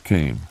we just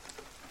came.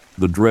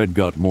 The dread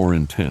got more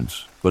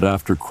intense, but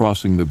after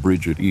crossing the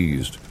bridge it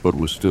eased, but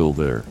was still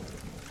there.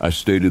 I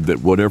stated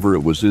that whatever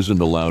it was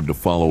isn't allowed to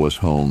follow us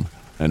home,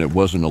 and it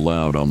wasn't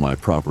allowed on my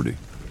property.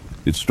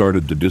 It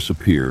started to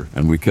disappear,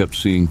 and we kept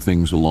seeing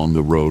things along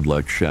the road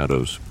like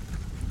shadows.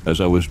 As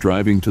I was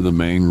driving to the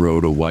main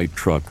road, a white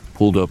truck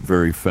pulled up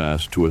very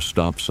fast to a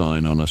stop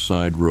sign on a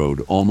side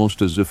road,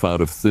 almost as if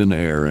out of thin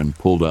air, and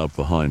pulled out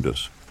behind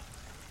us.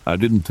 I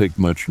didn't take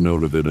much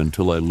note of it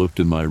until I looked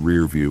in my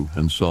rear view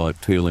and saw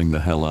it tailing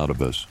the hell out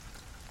of us.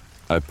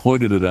 I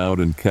pointed it out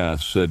and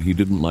Cass said he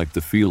didn't like the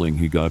feeling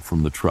he got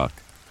from the truck.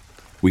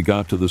 We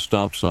got to the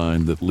stop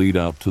sign that lead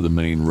out to the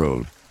main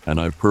road, and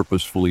I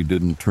purposefully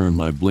didn't turn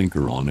my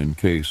blinker on in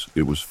case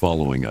it was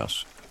following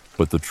us.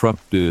 But the truck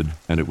did,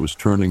 and it was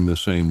turning the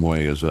same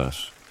way as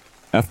us.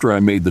 After I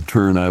made the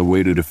turn, I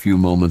waited a few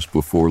moments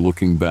before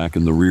looking back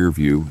in the rear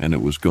view, and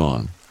it was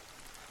gone.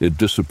 It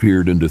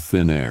disappeared into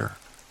thin air.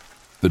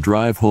 The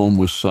drive home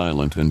was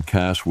silent, and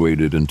Cass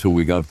waited until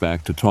we got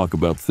back to talk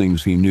about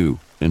things he knew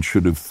and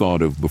should have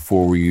thought of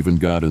before we even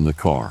got in the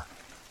car.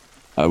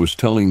 I was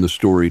telling the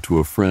story to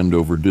a friend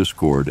over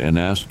Discord and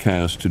asked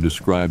Cass to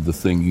describe the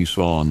thing he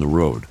saw on the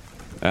road,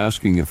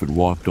 asking if it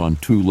walked on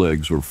 2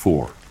 legs or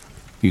 4.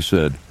 He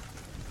said,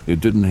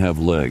 "It didn't have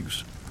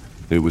legs.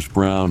 It was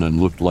brown and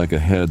looked like a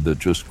head that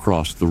just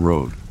crossed the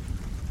road."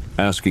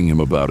 Asking him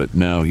about it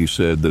now, he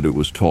said that it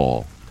was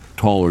tall,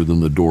 taller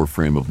than the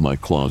doorframe of my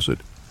closet,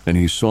 and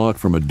he saw it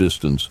from a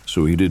distance,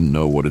 so he didn't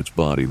know what its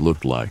body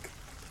looked like.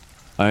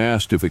 I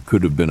asked if it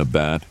could have been a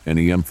bat, and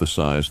he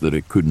emphasized that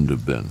it couldn't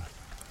have been.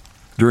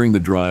 During the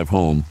drive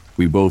home,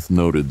 we both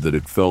noted that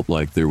it felt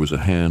like there was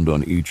a hand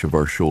on each of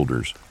our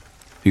shoulders.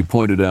 He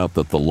pointed out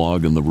that the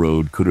log in the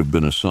road could have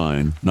been a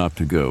sign not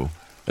to go,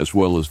 as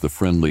well as the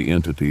friendly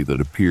entity that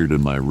appeared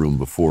in my room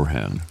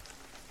beforehand.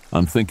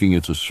 I'm thinking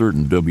it's a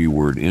certain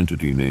W-word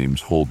entity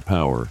names hold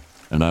power,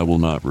 and I will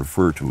not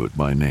refer to it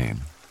by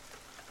name.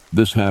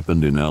 This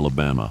happened in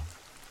Alabama.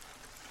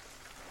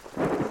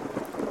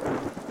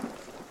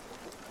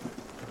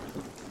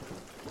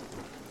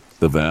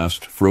 The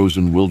vast,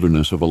 frozen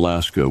wilderness of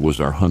Alaska was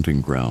our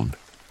hunting ground.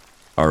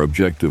 Our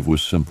objective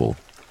was simple: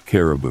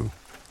 caribou.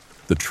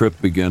 The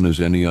trip began as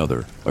any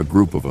other, a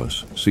group of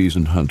us,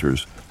 seasoned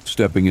hunters,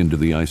 stepping into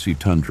the icy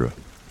tundra,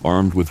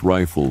 armed with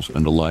rifles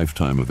and a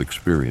lifetime of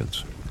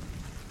experience.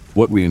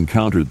 What we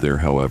encountered there,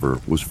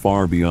 however, was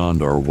far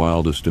beyond our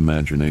wildest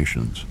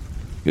imaginations.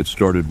 It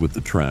started with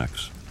the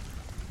tracks.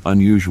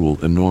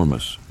 Unusual,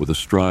 enormous, with a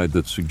stride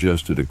that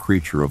suggested a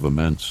creature of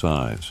immense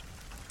size.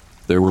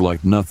 They were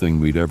like nothing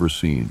we'd ever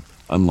seen,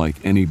 unlike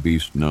any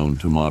beast known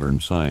to modern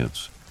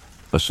science.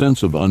 A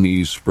sense of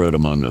unease spread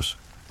among us,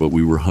 but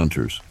we were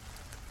hunters.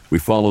 We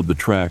followed the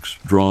tracks,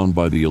 drawn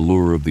by the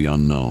allure of the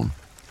unknown.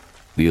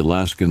 The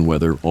Alaskan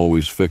weather,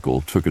 always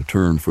fickle, took a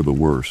turn for the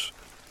worse.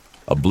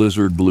 A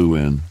blizzard blew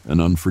in,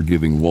 an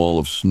unforgiving wall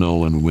of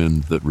snow and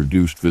wind that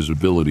reduced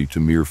visibility to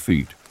mere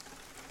feet.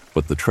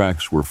 But the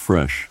tracks were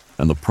fresh,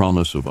 and the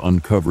promise of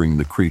uncovering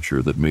the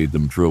creature that made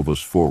them drove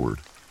us forward.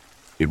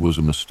 It was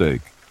a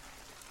mistake.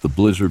 The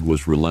blizzard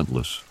was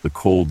relentless, the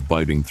cold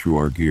biting through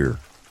our gear.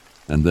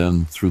 And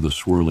then, through the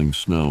swirling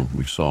snow,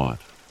 we saw it.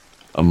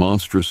 A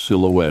monstrous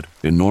silhouette,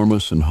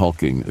 enormous and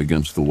hulking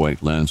against the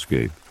white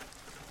landscape.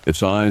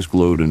 Its eyes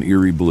glowed an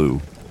eerie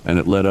blue, and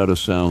it let out a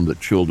sound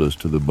that chilled us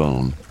to the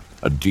bone,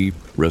 a deep,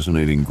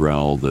 resonating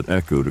growl that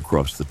echoed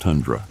across the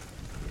tundra.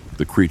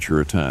 The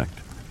creature attacked.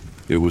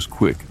 It was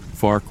quick,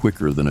 far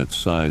quicker than its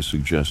size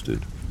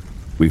suggested.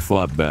 We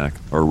fought back,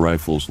 our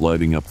rifles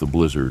lighting up the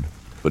blizzard,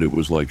 but it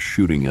was like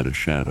shooting at a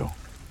shadow.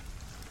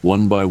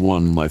 One by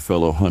one, my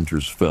fellow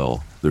hunters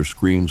fell, their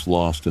screams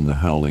lost in the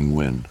howling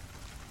wind.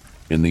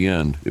 In the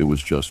end, it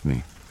was just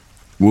me.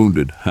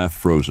 Wounded, half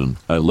frozen,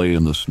 I lay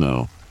in the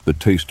snow, the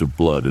taste of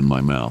blood in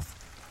my mouth.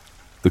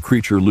 The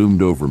creature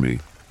loomed over me,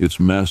 its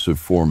massive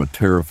form a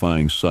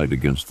terrifying sight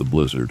against the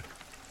blizzard.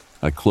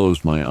 I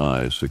closed my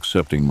eyes,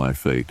 accepting my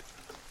fate.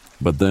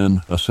 But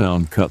then a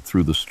sound cut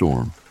through the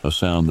storm, a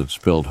sound that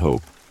spelled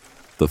hope.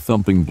 The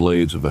thumping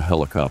blades of a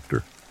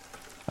helicopter.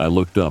 I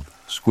looked up,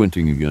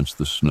 squinting against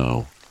the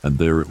snow, and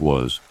there it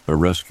was, a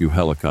rescue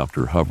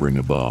helicopter hovering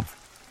above.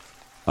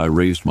 I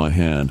raised my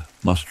hand,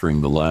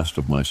 mustering the last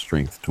of my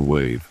strength to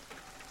wave.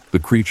 The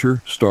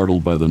creature,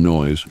 startled by the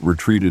noise,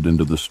 retreated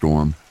into the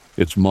storm,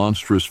 its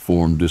monstrous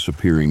form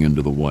disappearing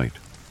into the white.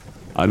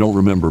 I don't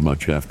remember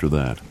much after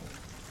that.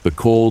 The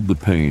cold, the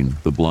pain,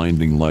 the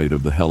blinding light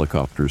of the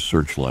helicopter's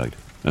searchlight,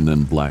 and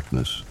then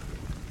blackness.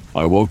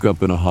 I woke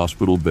up in a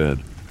hospital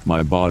bed,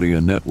 my body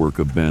a network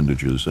of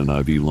bandages and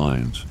IV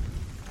lines.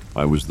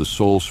 I was the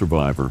sole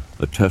survivor,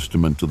 a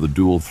testament to the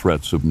dual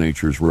threats of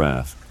nature's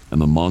wrath and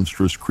the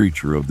monstrous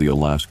creature of the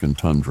Alaskan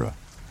tundra.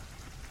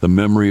 The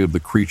memory of the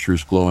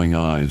creature's glowing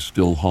eyes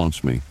still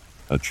haunts me,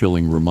 a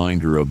chilling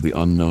reminder of the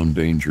unknown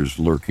dangers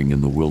lurking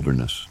in the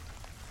wilderness.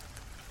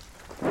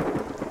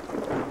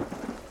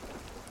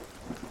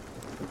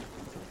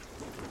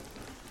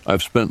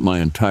 I've spent my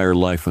entire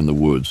life in the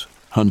woods,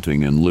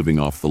 hunting and living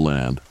off the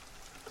land.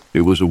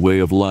 It was a way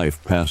of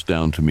life passed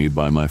down to me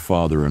by my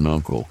father and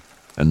uncle,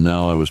 and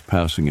now I was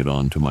passing it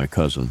on to my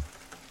cousin.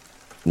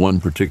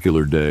 One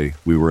particular day,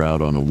 we were out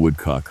on a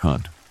woodcock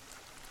hunt.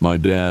 My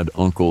dad,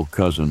 uncle,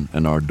 cousin,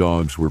 and our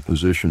dogs were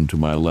positioned to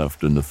my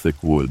left in the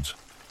thick woods.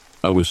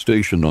 I was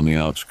stationed on the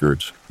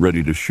outskirts,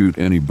 ready to shoot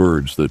any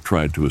birds that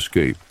tried to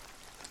escape.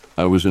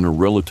 I was in a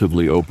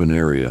relatively open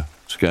area,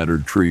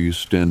 scattered trees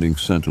standing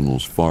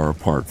sentinels far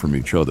apart from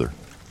each other.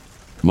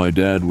 My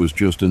dad was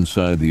just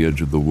inside the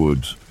edge of the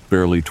woods,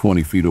 barely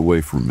 20 feet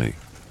away from me.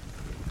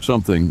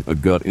 Something, a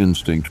gut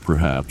instinct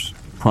perhaps,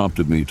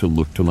 prompted me to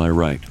look to my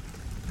right.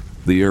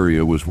 The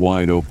area was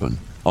wide open,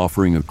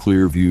 offering a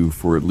clear view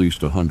for at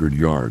least 100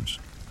 yards.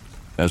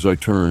 As I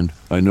turned,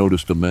 I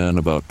noticed a man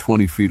about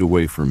 20 feet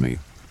away from me,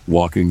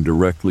 walking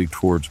directly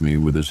towards me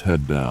with his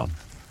head down.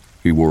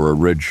 He wore a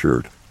red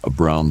shirt, a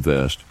brown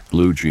vest,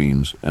 blue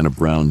jeans, and a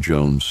Brown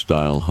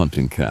Jones-style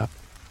hunting cap.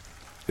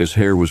 His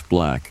hair was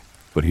black,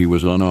 but he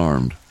was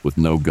unarmed, with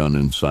no gun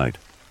in sight.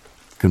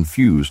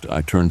 Confused,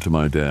 I turned to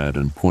my dad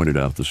and pointed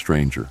out the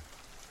stranger.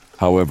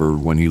 However,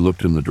 when he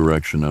looked in the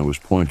direction I was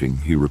pointing,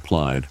 he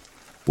replied,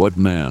 "What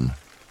man?"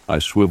 I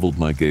swiveled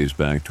my gaze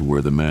back to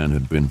where the man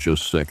had been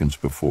just seconds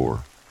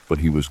before, but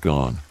he was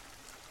gone.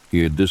 He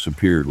had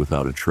disappeared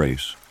without a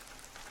trace.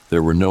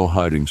 There were no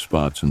hiding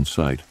spots in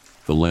sight.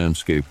 The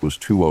landscape was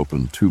too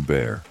open, too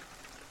bare.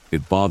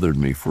 It bothered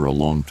me for a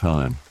long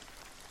time.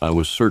 I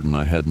was certain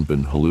I hadn't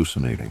been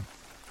hallucinating.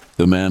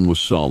 The man was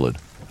solid,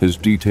 his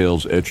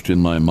details etched in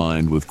my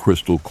mind with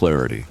crystal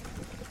clarity.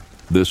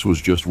 This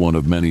was just one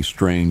of many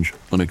strange,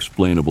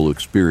 unexplainable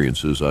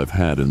experiences I've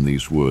had in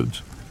these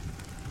woods.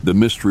 The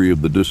mystery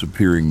of the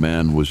disappearing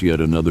man was yet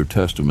another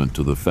testament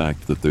to the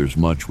fact that there's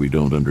much we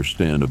don't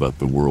understand about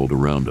the world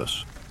around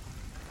us.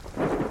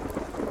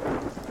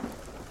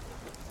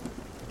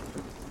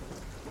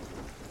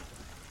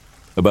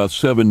 About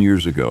 7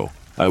 years ago,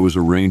 I was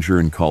a ranger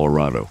in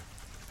Colorado.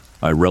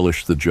 I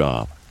relished the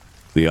job.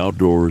 The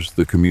outdoors,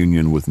 the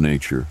communion with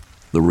nature,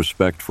 the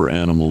respect for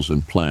animals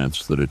and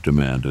plants that it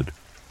demanded.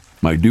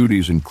 My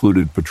duties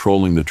included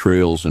patrolling the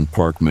trails and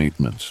park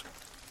maintenance.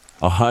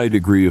 A high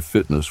degree of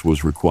fitness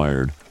was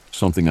required,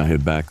 something I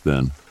had back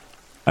then.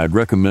 I'd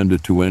recommend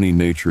it to any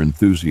nature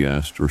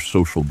enthusiast or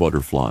social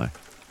butterfly.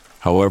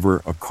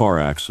 However, a car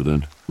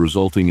accident,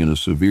 resulting in a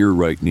severe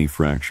right knee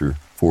fracture,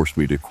 forced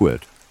me to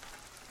quit.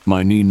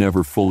 My knee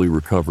never fully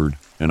recovered,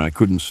 and I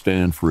couldn't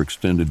stand for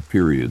extended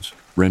periods,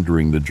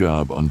 rendering the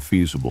job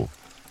unfeasible.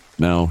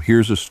 Now,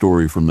 here's a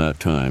story from that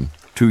time,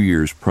 2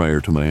 years prior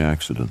to my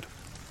accident.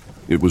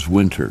 It was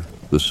winter,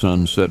 the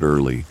sun set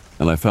early,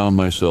 and I found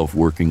myself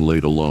working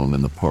late alone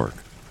in the park.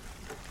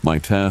 My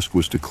task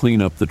was to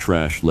clean up the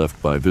trash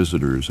left by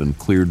visitors and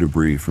clear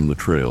debris from the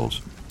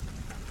trails.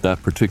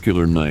 That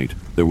particular night,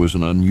 there was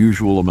an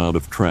unusual amount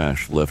of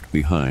trash left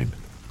behind.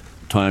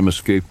 Time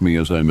escaped me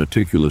as I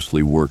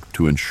meticulously worked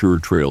to ensure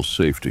trail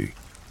safety.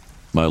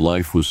 My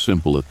life was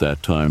simple at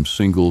that time,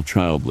 single,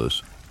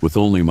 childless, with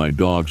only my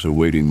dogs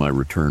awaiting my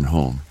return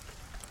home.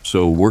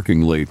 So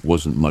working late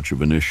wasn't much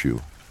of an issue.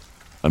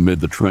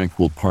 Amid the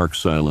tranquil park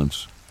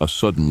silence, a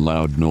sudden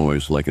loud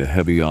noise like a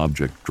heavy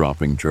object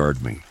dropping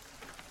jarred me.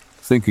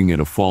 Thinking it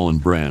a fallen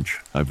branch,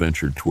 I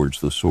ventured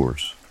towards the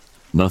source.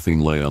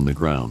 Nothing lay on the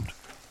ground.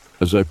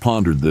 As I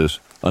pondered this,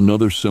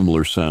 another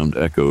similar sound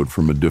echoed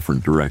from a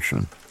different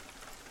direction.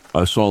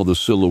 I saw the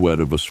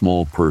silhouette of a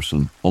small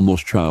person,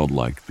 almost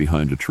childlike,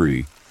 behind a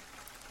tree.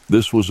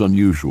 This was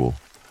unusual.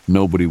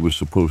 Nobody was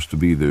supposed to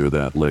be there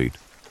that late.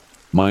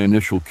 My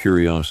initial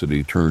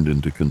curiosity turned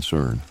into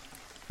concern.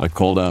 I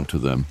called out to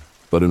them,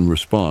 but in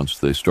response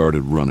they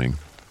started running.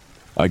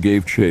 I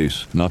gave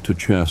chase, not to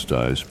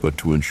chastise, but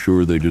to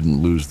ensure they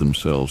didn't lose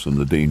themselves in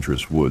the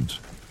dangerous woods.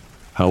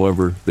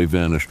 However, they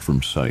vanished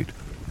from sight.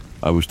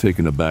 I was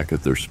taken aback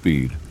at their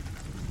speed.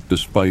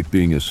 Despite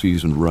being a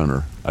seasoned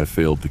runner, I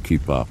failed to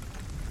keep up.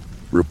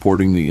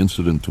 Reporting the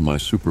incident to my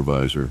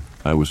supervisor,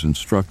 I was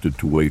instructed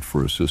to wait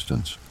for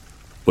assistance.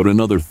 But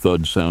another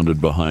thud sounded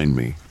behind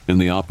me, in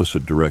the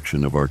opposite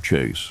direction of our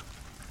chase.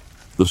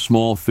 The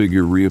small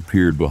figure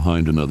reappeared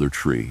behind another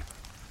tree.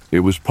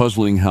 It was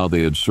puzzling how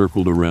they had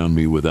circled around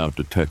me without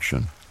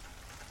detection.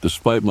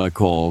 Despite my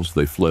calls,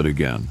 they fled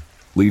again,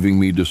 leaving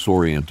me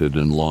disoriented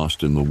and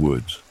lost in the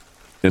woods.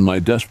 In my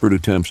desperate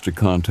attempts to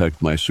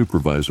contact my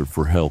supervisor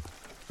for help,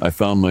 I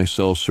found my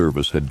cell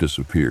service had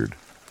disappeared.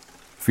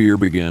 Fear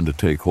began to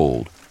take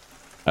hold.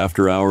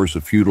 After hours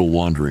of futile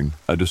wandering,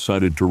 I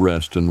decided to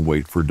rest and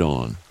wait for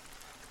dawn.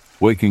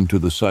 Waking to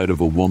the sight of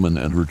a woman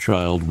and her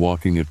child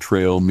walking a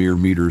trail mere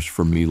meters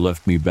from me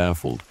left me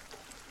baffled.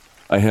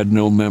 I had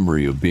no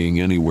memory of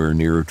being anywhere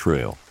near a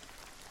trail.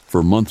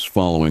 For months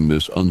following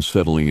this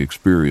unsettling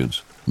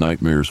experience,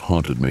 nightmares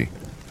haunted me.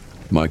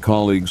 My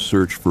colleagues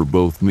searched for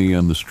both me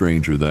and the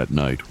stranger that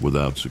night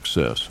without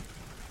success.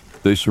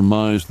 They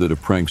surmised that a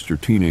prankster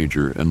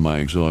teenager and my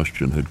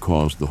exhaustion had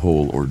caused the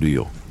whole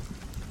ordeal.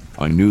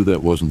 I knew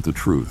that wasn't the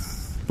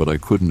truth, but I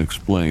couldn't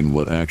explain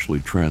what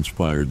actually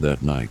transpired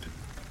that night.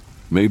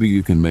 Maybe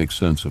you can make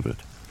sense of it.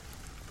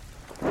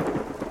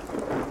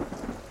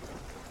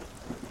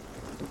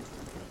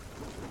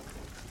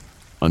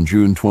 On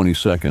June 22,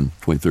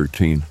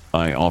 2013,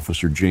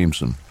 Officer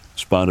Jameson,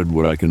 spotted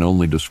what I can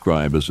only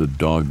describe as a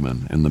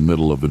dogman in the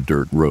middle of a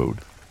dirt road.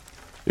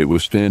 It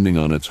was standing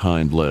on its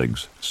hind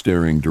legs,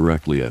 staring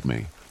directly at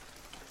me.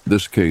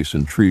 This case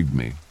intrigued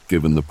me,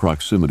 given the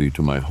proximity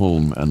to my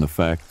home and the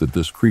fact that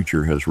this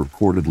creature has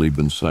reportedly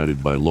been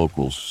sighted by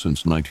locals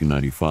since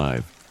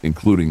 1995,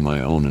 including my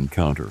own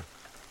encounter.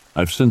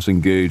 I've since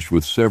engaged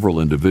with several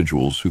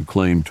individuals who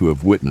claim to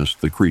have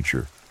witnessed the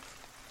creature.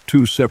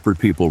 2 separate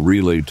people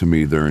relayed to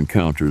me their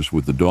encounters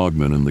with the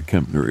dogman in the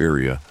Kempner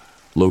area,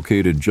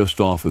 located just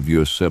off of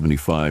US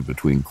 75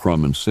 between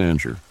Crum and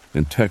Sanger,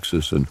 in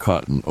Texas and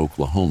Cotton,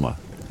 Oklahoma.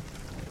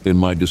 In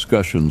my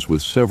discussions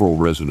with several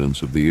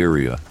residents of the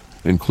area,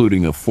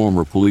 including a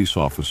former police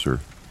officer,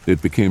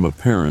 it became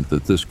apparent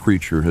that this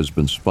creature has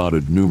been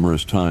spotted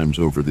numerous times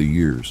over the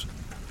years.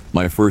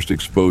 My first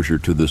exposure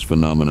to this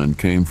phenomenon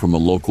came from a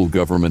local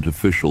government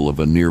official of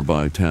a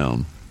nearby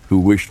town who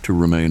wished to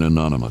remain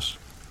anonymous.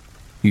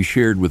 He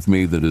shared with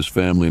me that his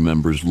family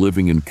members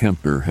living in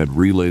Kempner had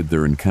relayed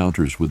their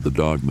encounters with the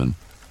dogman,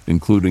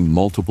 including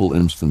multiple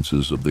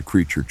instances of the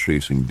creature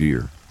chasing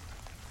deer.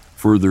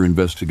 Further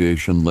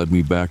investigation led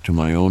me back to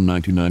my own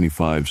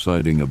 1995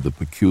 sighting of the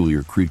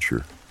peculiar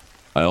creature.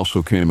 I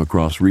also came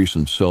across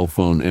recent cell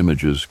phone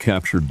images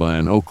captured by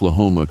an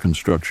Oklahoma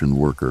construction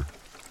worker.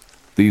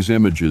 These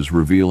images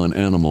reveal an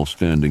animal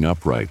standing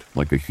upright,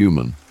 like a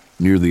human,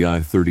 near the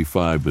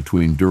I-35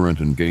 between Durant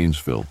and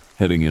Gainesville,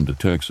 heading into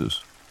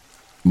Texas.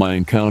 My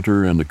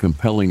encounter and the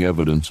compelling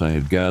evidence I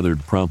had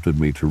gathered prompted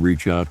me to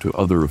reach out to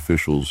other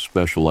officials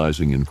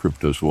specializing in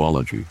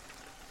cryptozoology.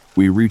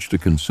 We reached a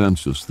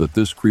consensus that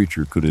this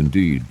creature could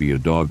indeed be a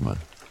dogman.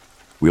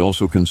 We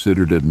also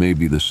considered it may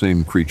be the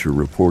same creature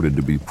reported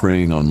to be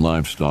preying on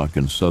livestock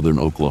in southern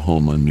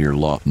Oklahoma near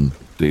Lawton,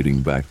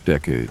 dating back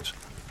decades.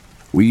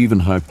 We even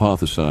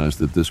hypothesized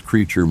that this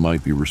creature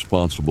might be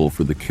responsible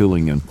for the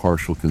killing and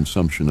partial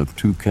consumption of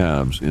 2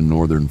 calves in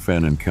northern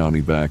Fannin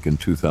County back in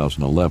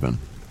 2011,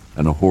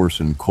 and a horse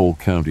in Cole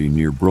County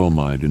near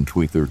Bromide in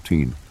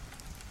 2013.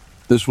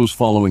 This was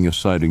following a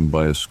sighting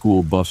by a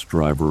school bus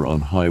driver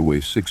on Highway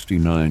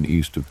 69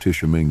 east of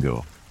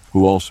Tishomingo,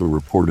 who also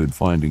reported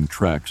finding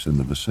tracks in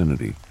the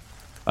vicinity.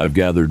 I've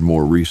gathered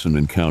more recent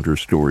encounter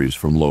stories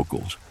from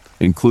locals,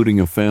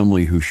 including a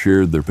family who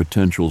shared their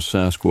potential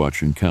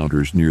Sasquatch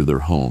encounters near their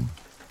home.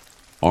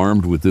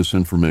 Armed with this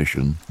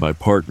information, my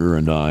partner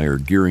and I are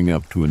gearing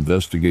up to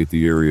investigate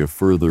the area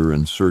further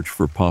and search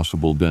for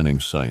possible denning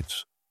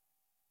sites.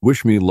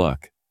 Wish me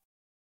luck.